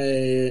I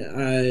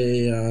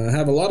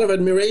have a lot of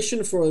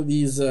admiration for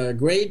these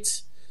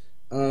great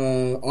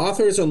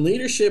authors on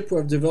leadership who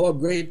have developed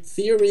great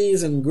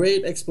theories and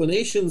great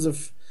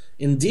explanations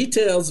in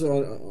details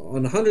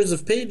on hundreds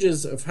of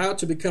pages of how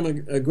to become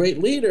a great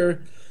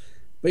leader.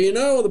 But you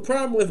know, the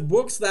problem with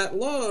books that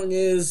long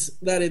is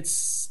that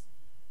it's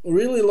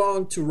really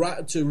long to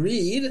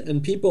read,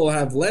 and people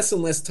have less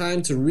and less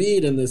time to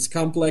read in this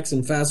complex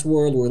and fast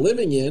world we're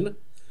living in.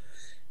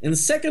 And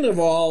second of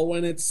all,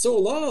 when it's so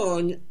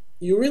long,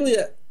 you really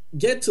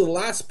get to the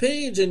last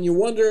page and you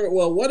wonder,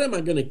 well, what am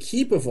I going to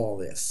keep of all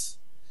this?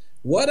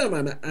 What am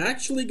I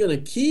actually going to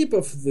keep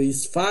of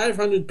these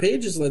 500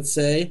 pages, let's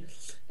say,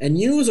 and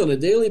use on a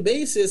daily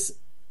basis?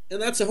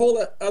 And that's a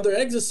whole other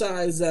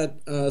exercise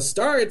that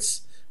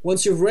starts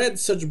once you've read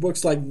such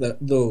books like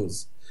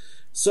those.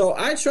 So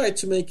I tried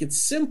to make it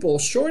simple,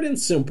 short and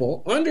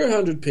simple, under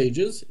 100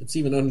 pages. It's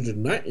even under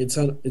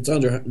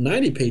under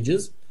 90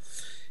 pages,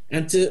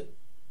 and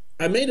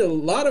I made a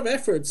lot of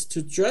efforts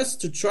to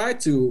try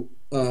to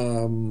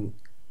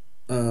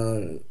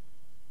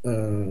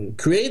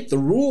create the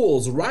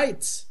rules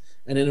right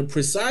and in a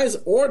precise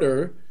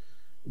order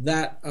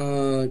that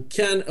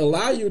can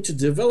allow you to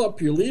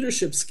develop your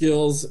leadership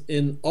skills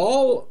in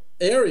all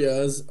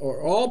areas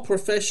or all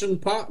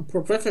professions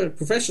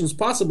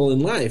possible in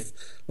life.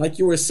 Like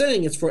you were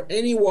saying, it's for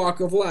any walk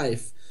of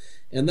life.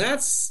 And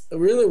that's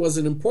really was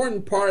an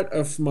important part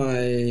of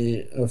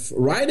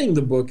writing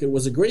the book. It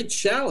was a great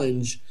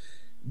challenge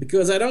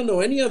because I don't know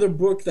any other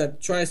book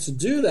that tries to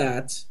do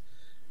that.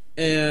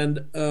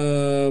 And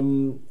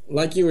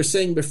like you were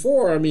saying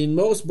before, I mean,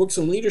 most books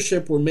on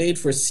leadership were made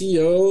for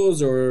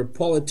CEOs or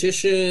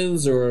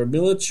politicians or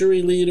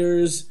military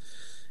leaders.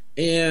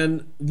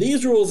 And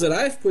these rules that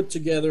I've put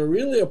together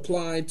really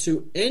apply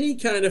to any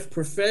kind of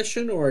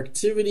profession or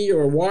activity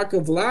or walk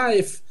of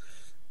life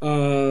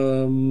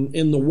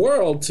in the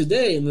world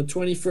today, in the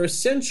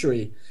 21st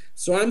century.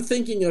 So I'm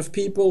thinking of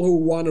people who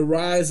want to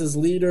rise as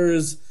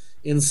leaders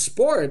in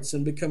sports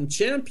and become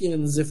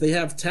champions if they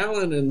have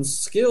talent and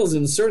skills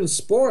in a certain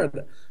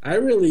sport. I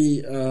really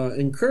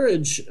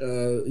encourage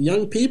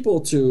young people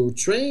to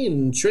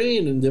train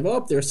and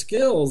develop their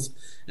skills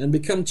and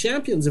become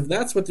champions. If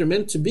that's what they're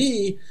meant to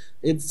be,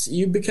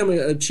 you become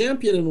a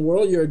champion in the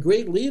world. You're a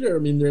great leader. I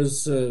mean,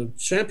 there's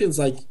champions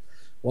like,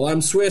 well,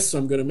 I'm Swiss, so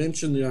I'm going to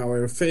mention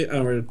our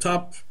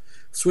top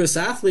Swiss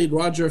athlete,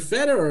 Roger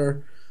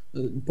Federer.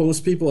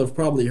 Most people have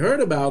probably heard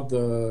about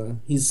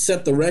he's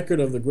set the record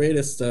of the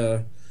greatest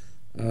Grand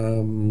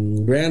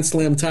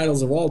Slam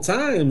titles of all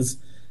times,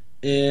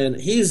 and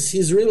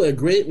he's really a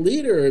great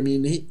leader. I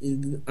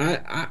mean,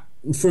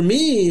 for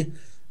me,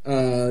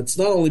 it's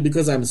not only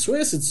because I'm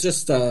Swiss; it's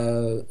just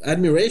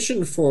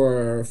admiration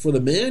for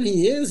the man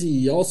he is.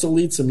 He also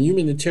leads some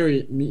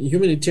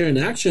humanitarian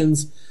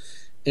actions,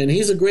 and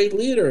he's a great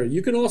leader.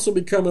 You can also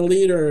become a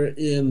leader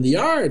in the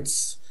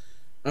arts.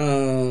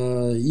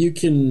 You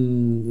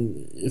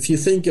can, if you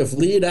think of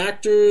lead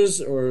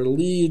actors or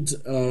lead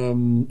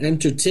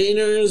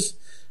entertainers,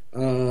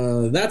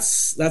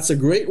 that's a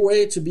great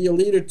way to be a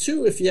leader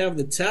too. If you have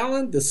the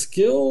talent, the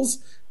skills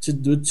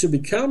to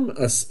become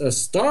a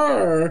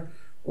star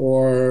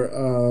or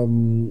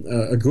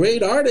a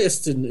great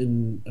artist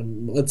in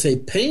let's say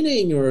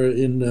painting or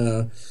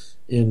in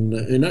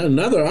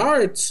another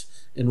art,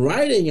 in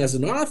writing as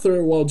an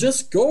author, well,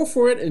 just go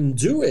for it and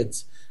do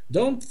it.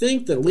 Don't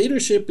think that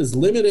leadership is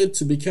limited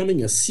to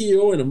becoming a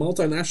CEO in a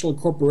multinational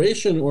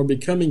corporation or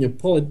becoming a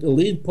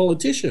lead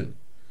politician.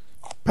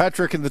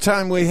 Patrick, in the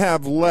time we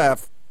have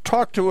left,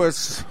 talk to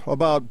us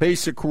about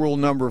basic rule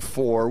number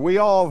 4. We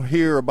all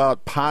hear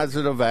about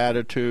positive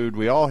attitude.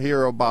 We all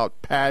hear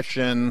about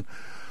passion.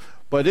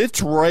 But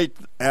it's right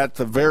at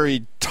the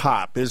very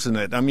top, isn't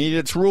it? I mean,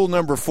 it's rule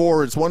number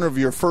 4. It's one of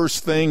your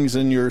first things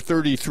in your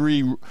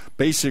 33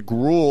 basic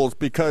rules,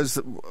 because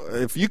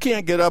if you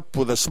can't get up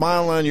with a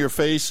smile on your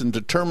face and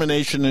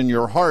determination in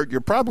your heart,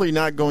 you're probably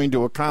not going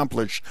to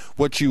accomplish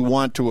what you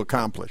want to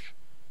accomplish.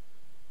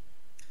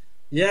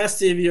 Yeah,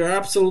 Steve, you're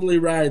absolutely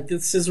right.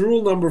 This is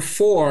rule number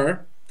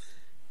 4,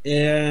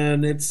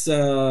 and it's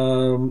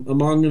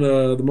among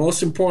the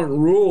most important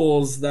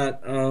rules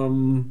that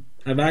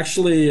I've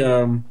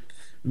actually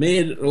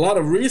made a lot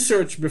of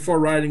research before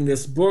writing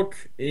this book,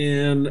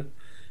 and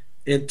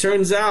it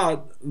turns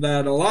out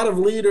that a lot of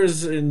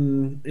leaders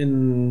in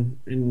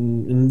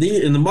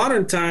the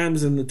modern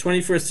times, in the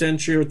 21st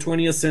century or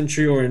 20th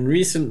century, or in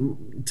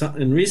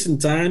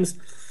recent times,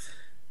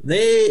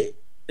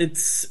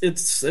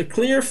 it's a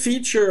clear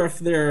feature of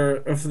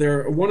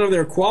their one of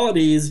their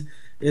qualities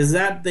is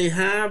that they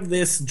have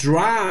this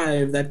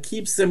drive that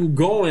keeps them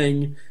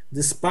going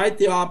despite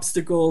the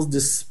obstacles,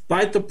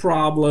 despite the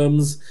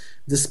problems,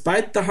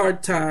 despite the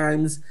hard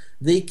times.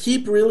 They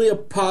keep really a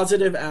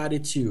positive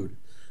attitude.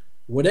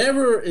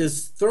 Whatever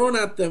is thrown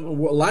at them,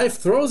 what life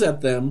throws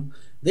at them,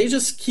 they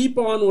just keep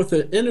on with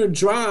an inner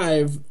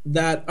drive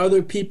that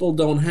other people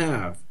don't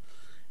have.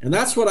 And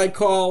that's what I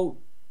call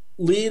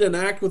lead and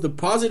act with a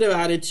positive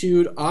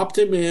attitude,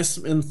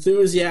 optimism,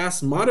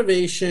 enthusiasm,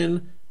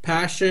 motivation,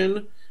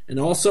 passion, and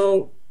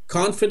also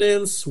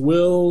confidence,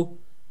 will,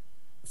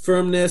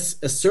 firmness,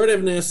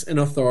 assertiveness, and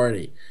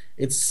authority.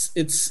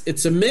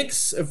 It's a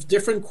mix of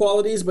different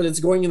qualities, but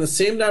it's going in the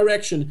same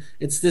direction.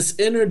 It's this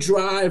inner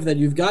drive that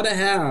you've got to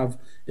have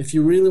if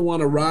you really want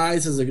to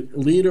rise as a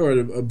leader or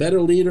a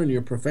better leader in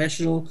your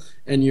professional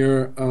and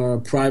your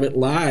private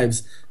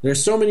lives.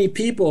 There's so many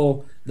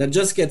people that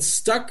just get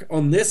stuck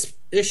on this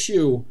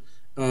issue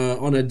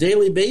on a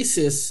daily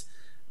basis.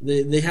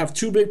 They have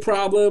too big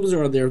problems,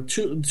 or there are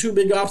too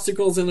big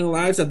obstacles in their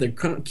lives that they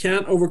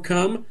can't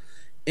overcome.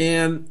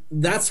 And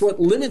that's what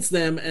limits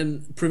them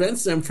and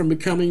prevents them from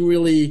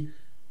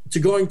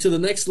going to the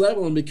next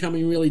level and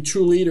becoming really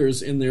true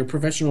leaders in their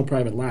professional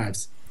private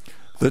lives.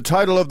 The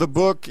title of the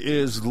book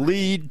is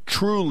Lead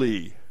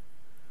Truly: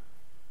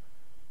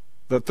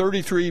 The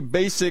 33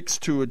 Basics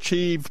to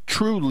Achieve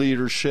True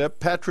Leadership.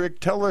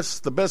 Patrick, tell us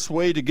the best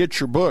way to get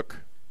your book.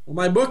 Well,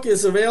 my book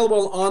is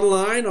available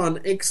online on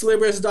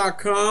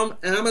Xlibris.com,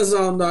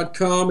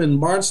 Amazon.com, and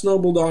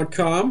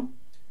BarnesNoble.com.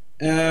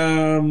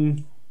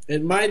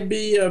 It might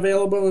be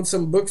available in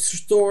some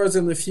bookstores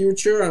in the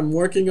future. I'm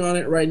working on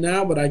it right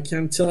now, but I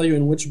can't tell you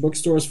in which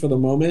bookstores for the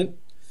moment.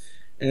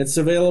 And it's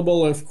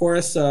available, of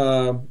course,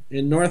 in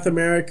North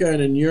America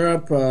and in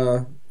Europe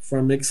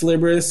from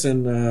Xlibris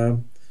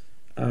and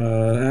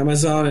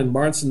Amazon and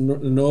Barnes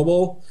and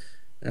Noble.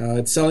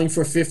 It's selling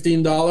for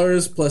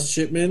 $15 plus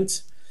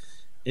shipment.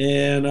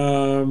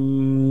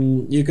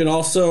 And you can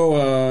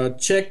also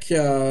check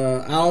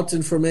out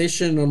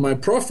information on my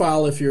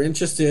profile if you're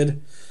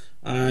interested.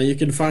 You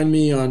can find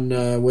me on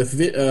with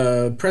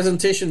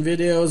presentation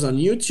videos on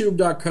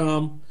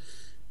YouTube.com,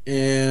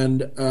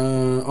 and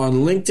on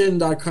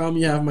LinkedIn.com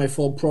you have my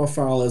full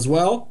profile as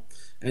well,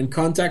 and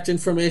contact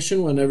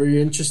information whenever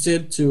you're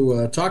interested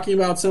to talking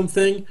about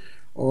something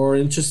or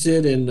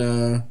interested in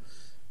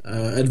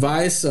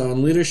advice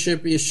on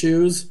leadership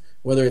issues,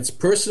 whether it's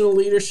personal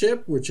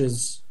leadership, which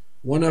is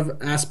one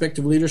aspect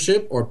of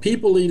leadership, or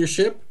people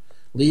leadership,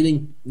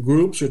 leading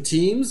groups or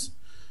teams,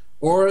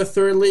 or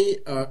thirdly,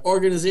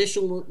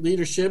 organizational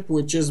leadership,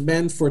 which is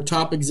meant for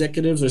top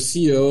executives or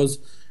CEOs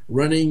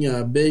running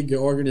big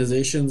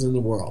organizations in the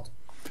world.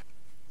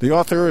 The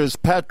author is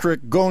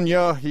Patrick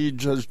Gogniat. He's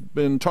just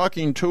been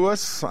talking to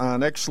us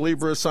on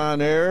Xlibris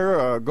On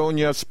Air.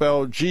 Gogniat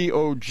spelled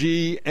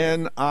Gogniat.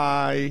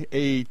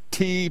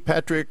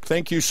 Patrick,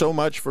 thank you so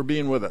much for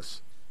being with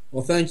us.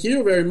 Well, thank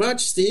you very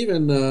much, Steve,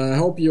 and I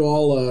hope you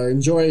all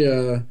enjoy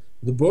the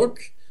book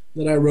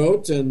that I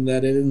wrote and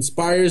that it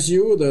inspires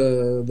you.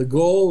 The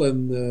goal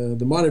and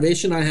the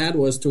motivation I had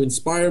was to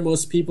inspire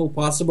most people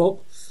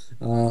possible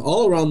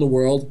all around the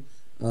world,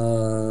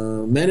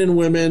 men and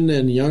women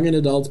and young and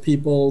adult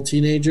people,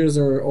 teenagers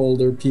or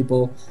older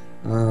people,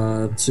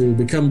 to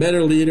become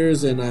better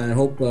leaders, and I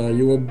hope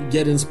you will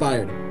get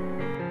inspired.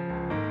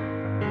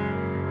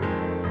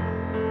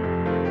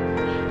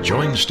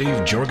 Join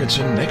Steve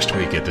Jorgensen next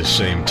week at the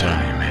same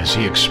time as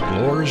he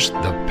explores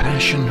the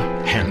passion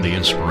and the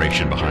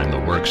inspiration behind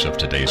the works of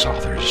today's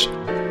authors.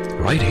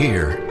 Right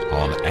here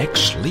on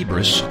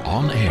Xlibris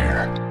On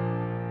Air.